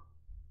to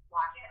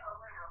watch it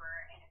over and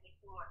over, and it makes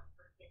me want to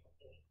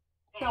participate.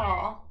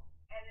 Aww.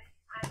 And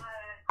I'm a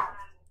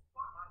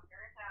swamp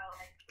monster, so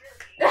like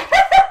really, I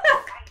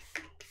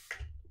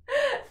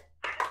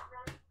don't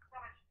really eat so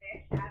much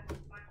fish as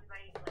much as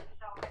I eat like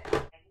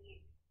shellfish. I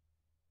eat,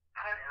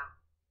 I don't know,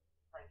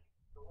 like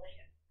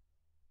delicious.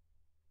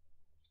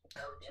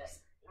 So good.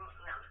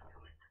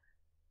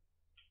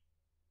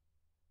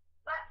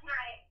 But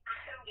tonight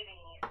I'm gonna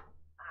eat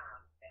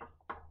fish.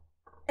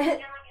 And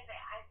like I say,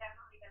 I've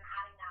definitely been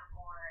adding that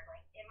more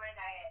like in my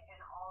diet, and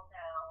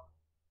also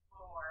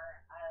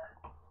more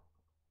of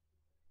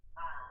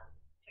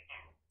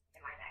chicken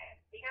in my diet,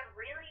 because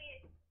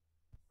really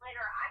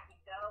later I could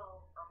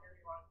go a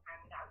really long time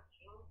without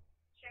eating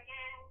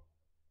chicken.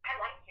 I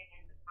like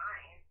chicken, it's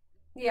fine.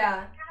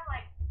 Yeah. It's kind of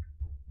like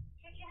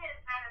chicken is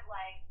kind of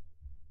like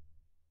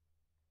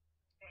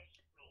fish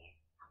to me.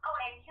 Oh,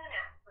 and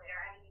tuna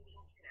later. I've been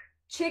eating tuna.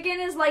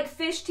 Chicken is like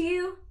fish to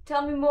you?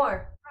 Tell me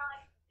more.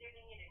 Probably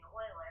dipping it in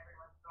oil every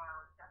once in a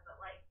while and stuff, but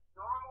like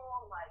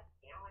normal like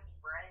sandwich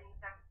bread and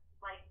stuff,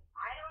 like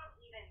I don't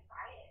even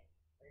buy it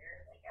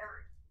later, like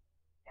ever.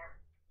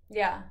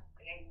 Yeah.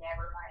 Like I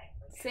never buy it.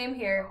 Like, Same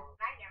here.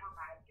 I never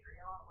buy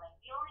cereal. Like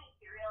the only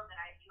cereal that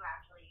I do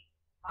actually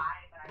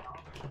pie, but I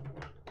also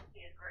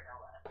use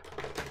granola.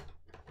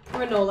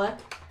 Granola.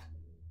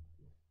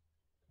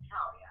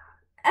 Hell yeah.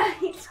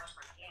 That's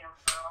for damn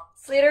girl.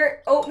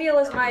 Slater, oatmeal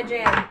is my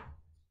jam.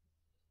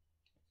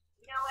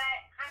 You know what?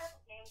 Kind of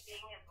the same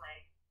thing as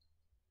like.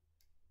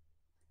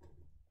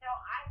 So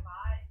I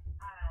bought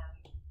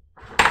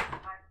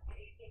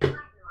it's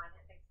not really like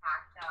a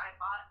 6-pack. So I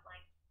bought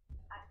like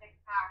a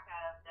 6-pack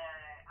of the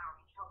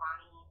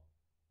Chobani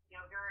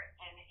yogurt,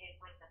 and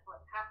it's like the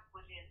flip cup,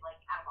 which is like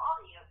out of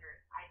all the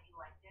yogurts, I do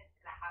like this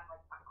because it has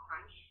like a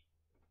crunch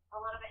a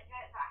little bit to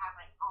it. So it has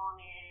like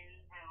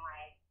almonds and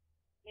like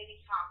maybe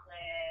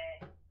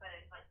chocolate, but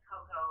it's like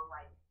cocoa,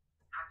 like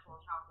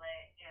actual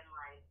chocolate, and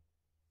like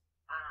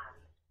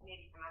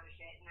maybe some other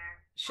shit in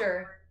there.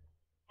 Sure.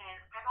 And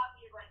I bought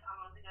these like a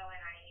month ago,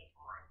 and I ate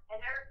more,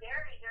 and they're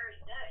very, very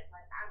good.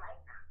 Like I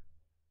like them.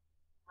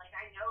 Like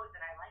I know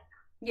that I like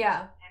them.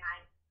 Yeah. And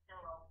I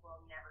still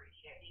will never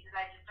eat it because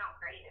I just don't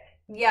crave it.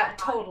 Yeah,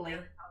 totally.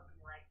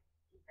 Like,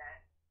 eat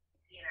that,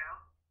 you know?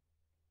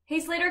 Hey,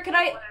 Slater, could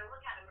I... When I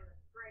look at them in the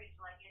fridge,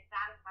 like, it's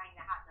satisfying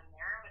to have them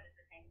there, but at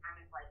the same time,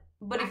 it's like...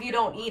 But if you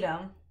don't eat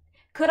them...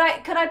 Could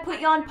I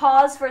put you on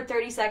pause for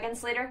 30 seconds,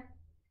 Slater?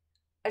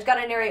 I just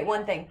gotta narrate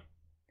one thing.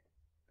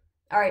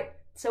 Alright,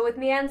 so with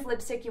Mian's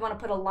lipstick, you want to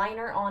put a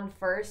liner on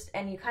first,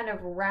 and you kind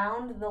of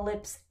round the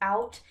lips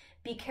out.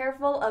 Be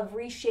careful of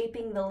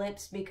reshaping the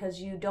lips because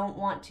you don't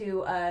want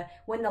to,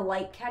 when the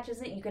light catches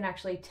it, you can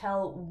actually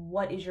tell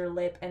what is your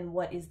lip and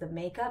what is the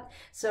makeup.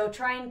 So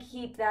try and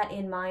keep that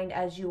in mind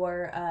as you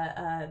are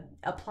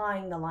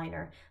applying the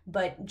liner.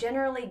 But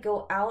generally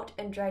go out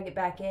and drag it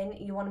back in.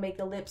 You want to make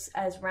the lips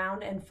as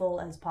round and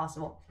full as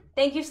possible.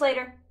 Thank you,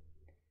 Slater.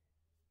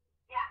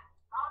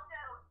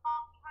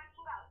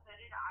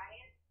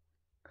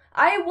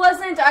 I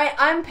wasn't.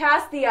 I'm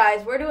past the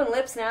eyes. We're doing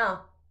lips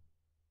now.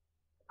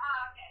 Oh,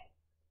 okay.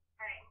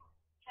 All right.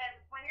 Because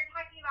when you're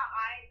talking about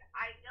eyes,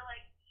 I feel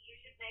like you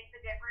should make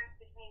the difference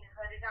between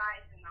hooded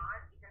eyes and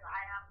not, because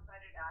I have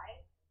hooded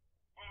eyes.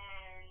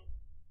 And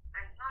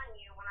I'm telling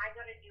you, when I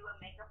go to do a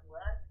makeup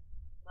look,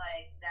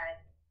 like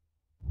that,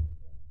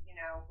 you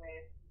know,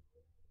 with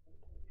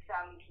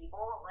some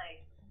people,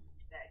 like,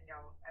 that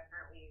don't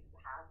apparently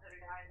have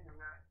hooded eyes, and I'm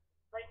not,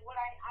 like, what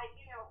I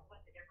do know what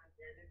the difference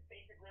is. It's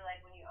basically like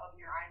when you open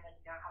your eyes, like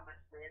you don't have much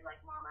lid, like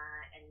Mama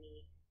and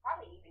me,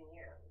 probably even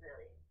you,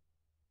 really.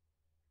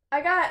 I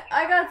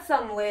got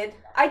some lid.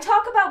 I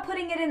talk about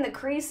putting it in the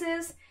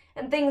creases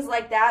and things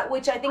like that,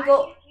 which I think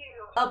will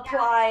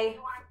apply.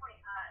 Yeah, you want to point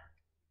up.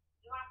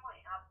 You want to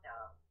point up,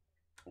 though.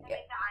 To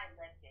make the eye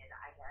lifted,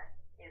 I guess,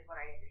 is what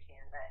I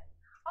understand.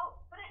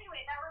 But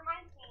anyway, that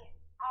reminds me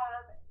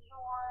of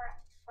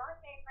your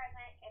birthday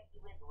present, if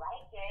you would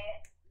like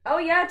it. Oh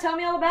yeah, tell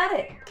me all about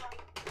it.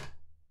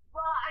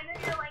 Well, I know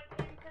you're like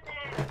into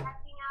the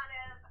testing out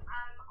of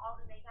all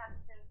the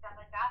makeups and stuff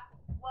like that.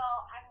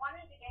 Well, I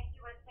wanted to get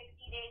you a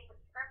 60-day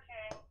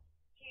subscription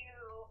to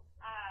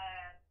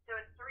so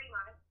it's 3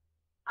 months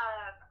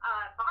of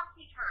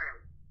Boxy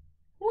Charm.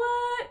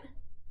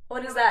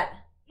 What is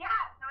that?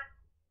 Yeah, so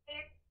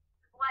it's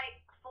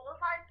like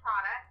full-size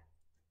product,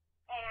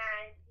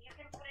 and you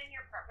can put in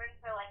your preference.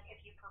 So like if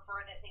you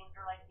prefer that things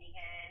are like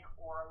vegan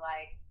or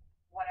like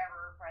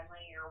whatever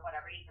friendly or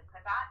whatever, you can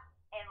put that.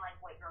 And like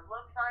what your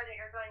looks are that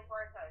you're going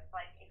for. So it's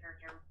like if you're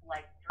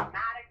like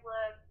dramatic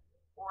looks,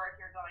 or if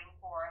you're going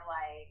for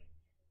like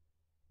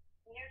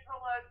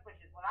neutral looks, which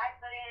is what I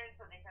put in.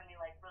 So they send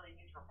me like really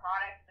neutral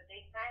products, but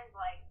they send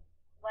like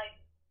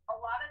a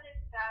lot of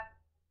this stuff.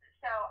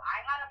 So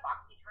I had a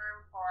Boxy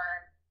Charm for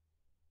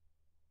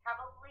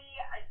probably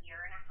a year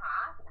and a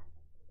half,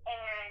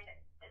 and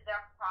the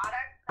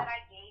products that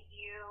I gave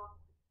you,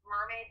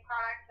 Mermaid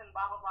products and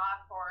blah blah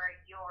blah, for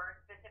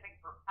your specific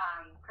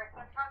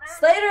Christmas present.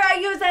 Slater, I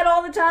use that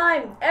all the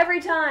time,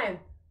 every time.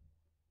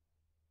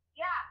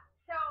 Yeah,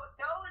 so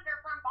those are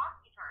from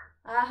Boxy Charm.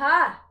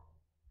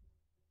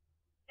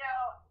 So,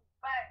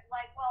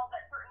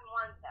 but certain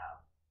ones though,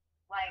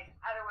 like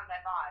other ones I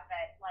bought,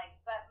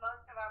 but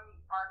most of them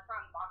are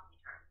from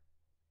Boxy Charm.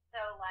 So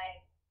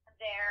like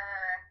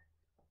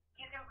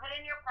you can put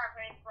in your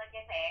preference, like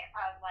I say,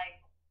 of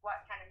like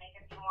what kind of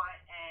makeup you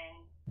want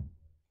and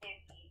if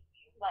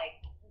you,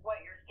 like what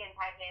your skin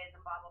type is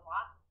and blah blah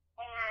blah.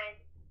 And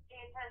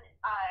it's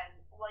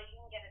well, you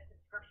can get a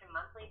subscription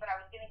monthly, but I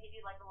was gonna give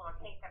you like a little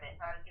taste of it.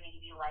 So I was gonna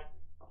give you like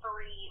 3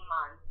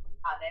 months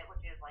of it,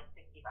 which is like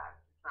 $60.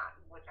 It's not,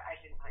 which I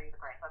shouldn't tell you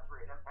the price. That's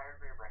rude. I'm sorry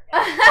for your birthday.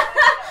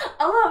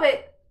 I love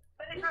it.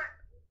 But it's not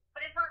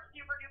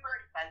super duper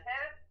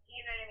expensive.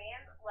 You know what I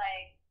mean?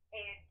 Like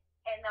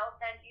and they'll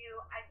send you,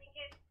 I think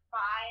it's 5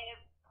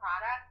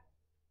 products,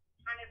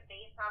 kind of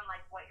based on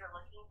like what you're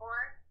looking for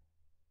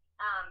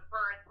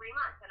 3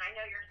 months. And I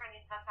know you're trying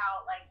to test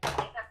out like the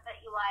makeup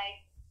that you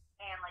like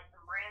and like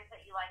some brands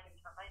that you like and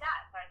stuff like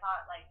that. So I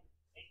thought like,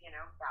 you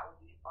know, that would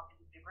be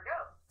fucking super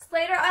dope.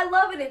 Slater, I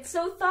love it. It's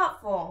so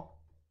thoughtful.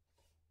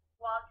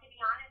 Well, to be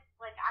honest,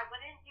 like I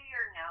wouldn't do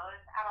your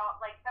nose at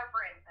all. Like, so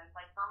for instance,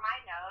 like for my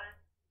nose,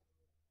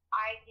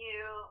 I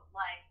do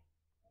like,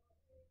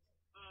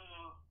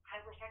 I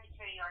wish I could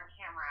show you on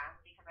camera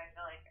because I feel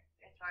feel like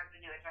it's not going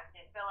to do it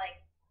justice. So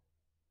like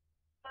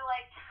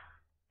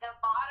the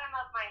bottom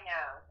of my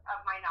nose,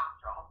 of my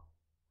nostril,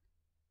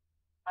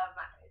 so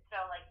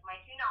like my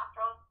two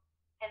nostrils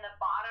and the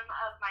bottom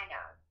of my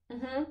nose.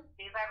 Mm-hmm.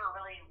 Because I have a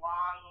really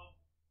long,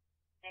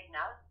 big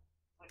nose,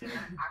 which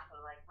isn't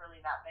actually like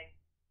really that big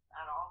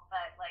at all,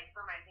 but like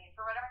for my face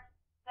or whatever.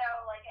 So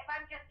like if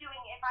I'm doing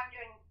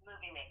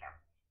movie makeup,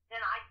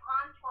 then I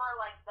contour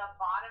like the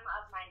bottom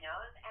of my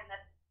nose, and the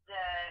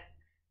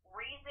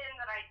reason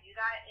that I do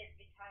that is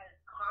because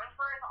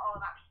contour is all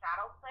about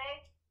shadow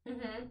play.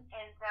 Mm-hmm.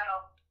 And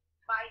so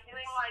by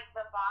doing like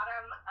the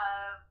bottom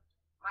of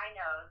my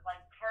nose,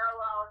 like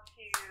parallel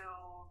to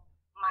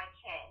my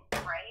chin,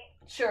 right?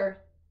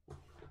 Sure.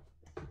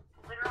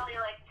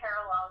 Literally like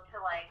parallel to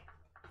my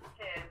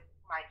chin.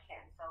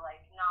 So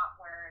like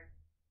not where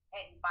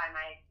and by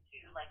my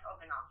two like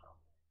open nostrils.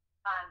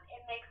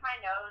 It makes my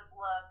nose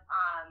look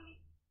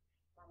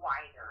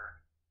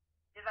wider.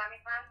 Does that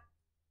make sense?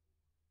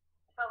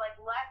 So like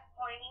less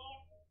pointy,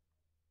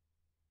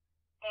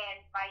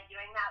 and by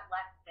doing that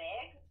less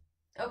big.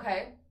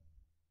 Okay.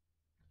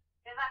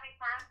 Does that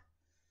make sense?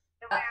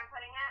 The way I'm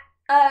putting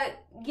it?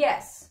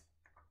 Yes.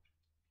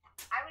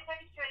 I wish I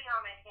could show you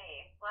on my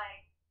face.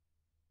 Like,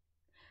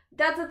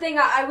 That's the thing.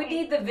 I would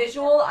need the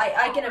visual.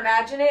 I can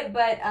imagine it,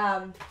 but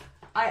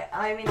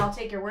I mean, I'll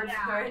take your word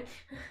for it.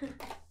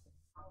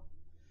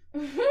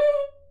 Yeah,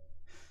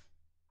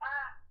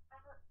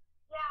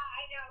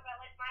 I know, but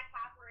like my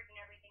password and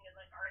everything is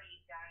like already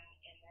done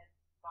in this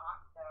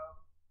box, so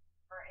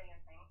in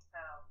this thing.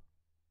 So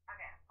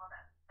okay, hold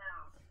on. So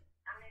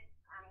I'm gonna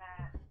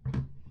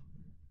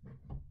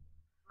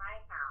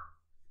my account.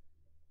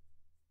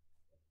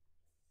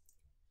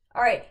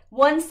 All right,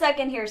 1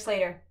 second here,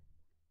 Slater.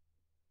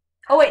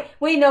 Oh wait,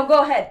 no,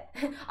 go ahead.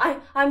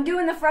 I'm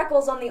doing the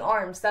freckles on the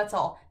arms, that's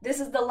all. This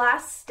is the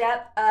last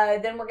step.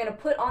 Then we're gonna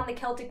put on the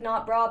Celtic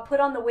knot bra,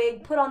 put on the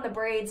wig, put on the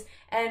braids,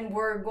 and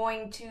we're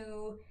going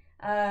to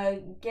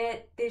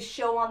get this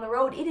show on the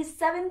road. It is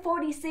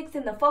 7:46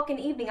 in the fucking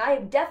evening. I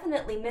have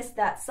definitely missed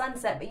that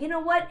sunset, but you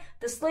know what?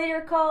 The Slater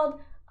called.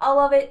 I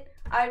love it.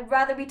 I'd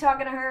rather be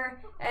talking to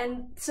her,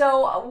 and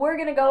so we're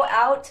gonna go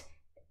out.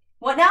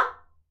 What now?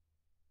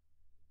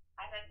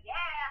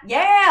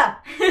 Yeah!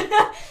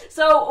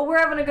 So we're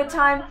having a good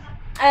time,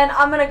 and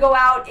I'm gonna go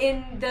out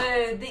in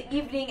the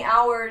evening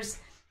hours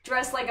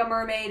dressed like a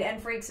mermaid and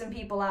freak some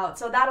people out.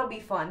 So that'll be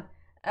fun.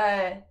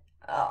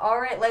 All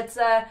right, let's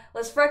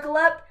freckle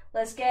up.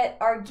 Let's get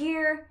our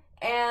gear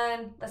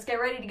and let's get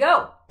ready to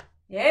go.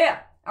 Yeah.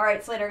 All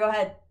right, Slater, go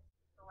ahead.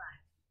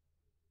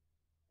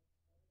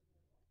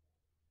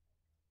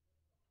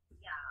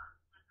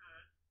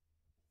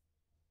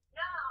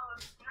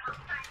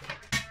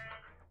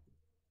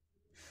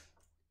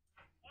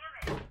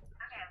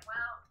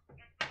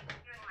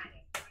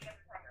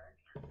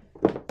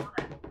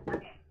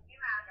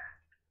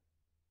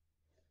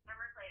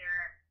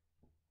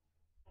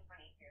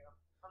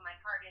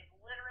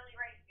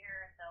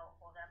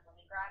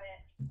 Grab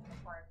it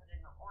before I put it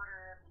in the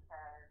order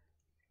because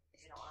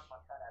you don't want to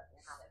fuck that up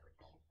and have it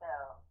returned. So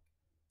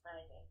let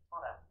me see.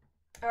 Hold up.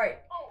 All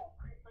right. Oh,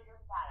 you're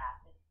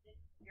badass.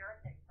 It's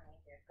 0622.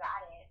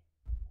 Got it.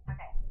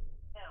 Okay.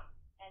 Boom.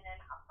 And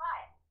then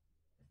apply.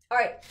 All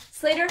right,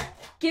 Slater,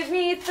 give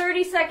me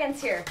 30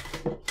 seconds here.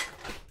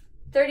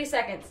 30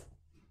 seconds.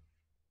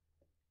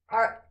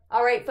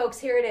 All right, folks,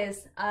 here it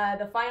is.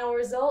 The final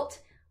result,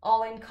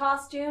 all in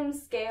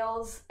costumes,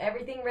 scales,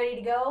 everything ready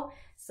to go.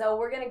 So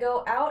we're going to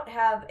go out,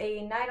 have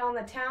a night on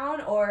the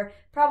town, or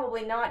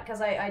probably not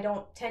because I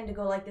don't tend to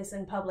go like this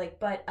in public,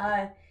 but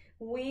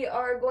we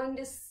are going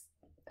to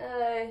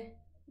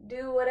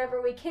do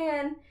whatever we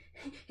can.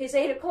 It's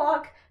 8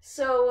 o'clock,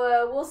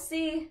 so we'll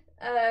see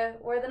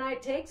where the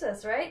night takes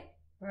us, right?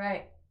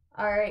 Right.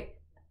 All right.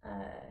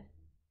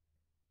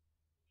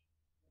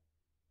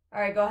 All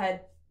right, go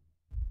ahead.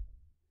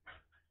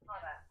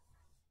 Hold up.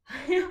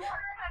 Your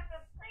order has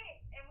been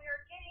placed, and we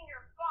are getting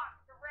your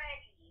box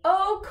ready.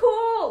 Oh,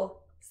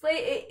 cool!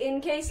 Slate,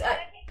 in case What?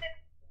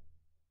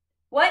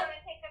 What? You want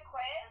to take the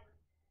quiz?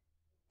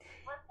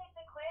 Let's take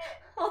the quiz.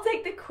 I'll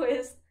take the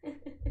quiz.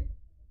 Okay.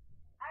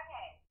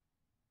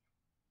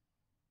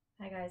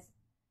 Hi, guys.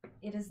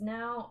 It is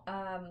now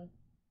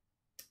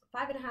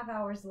 5.5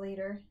 hours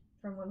later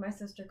from when my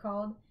sister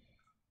called,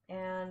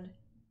 and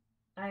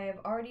I have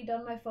already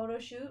done my photo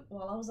shoot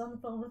while I was on the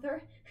phone with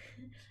her,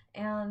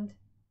 and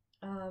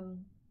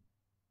am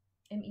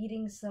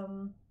eating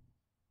some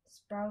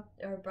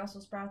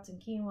Brussels sprouts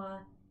and quinoa,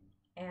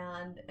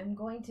 and I'm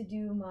going to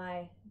do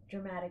my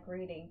dramatic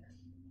reading,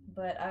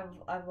 but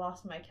I've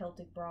lost my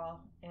Celtic bra,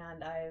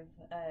 and I've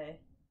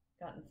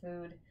gotten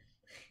food,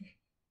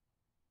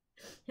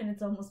 and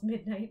it's almost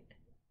midnight,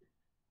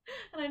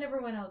 and I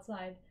never went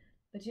outside.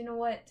 But you know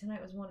what?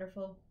 Tonight was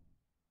wonderful,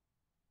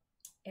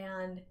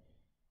 and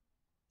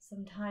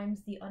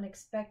sometimes the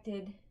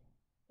unexpected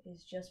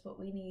is just what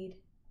we need,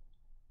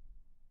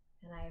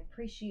 and I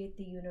appreciate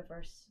the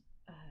universe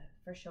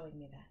for showing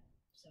me that.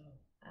 So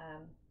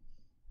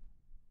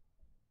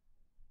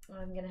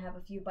I'm gonna have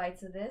a few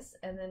bites of this,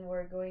 and then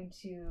we're going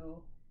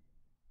to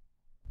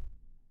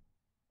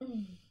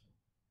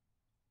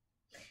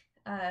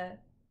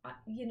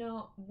You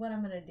know what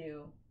I'm gonna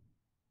do?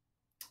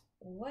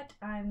 What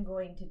I'm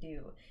going to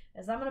do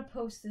is I'm gonna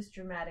post this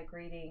dramatic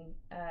reading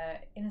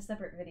in a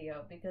separate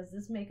video because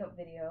this makeup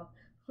video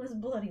was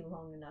bloody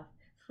long enough.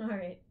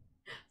 Alright,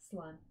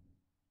 Slán.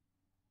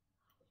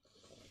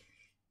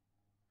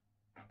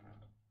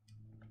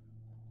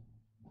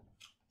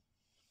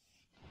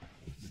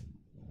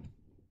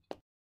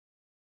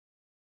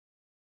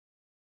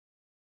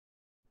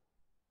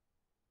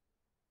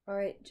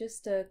 Alright,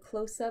 just a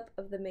close-up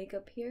of the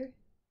makeup here.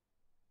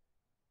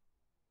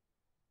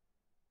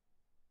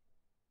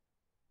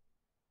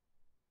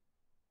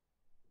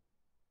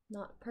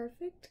 Not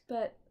perfect,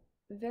 but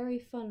very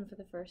fun for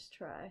the first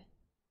try.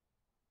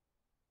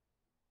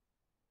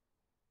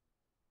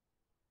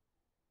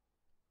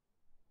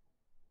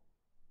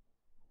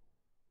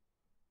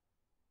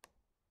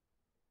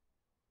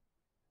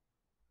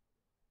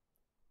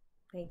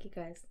 Thank you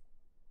guys.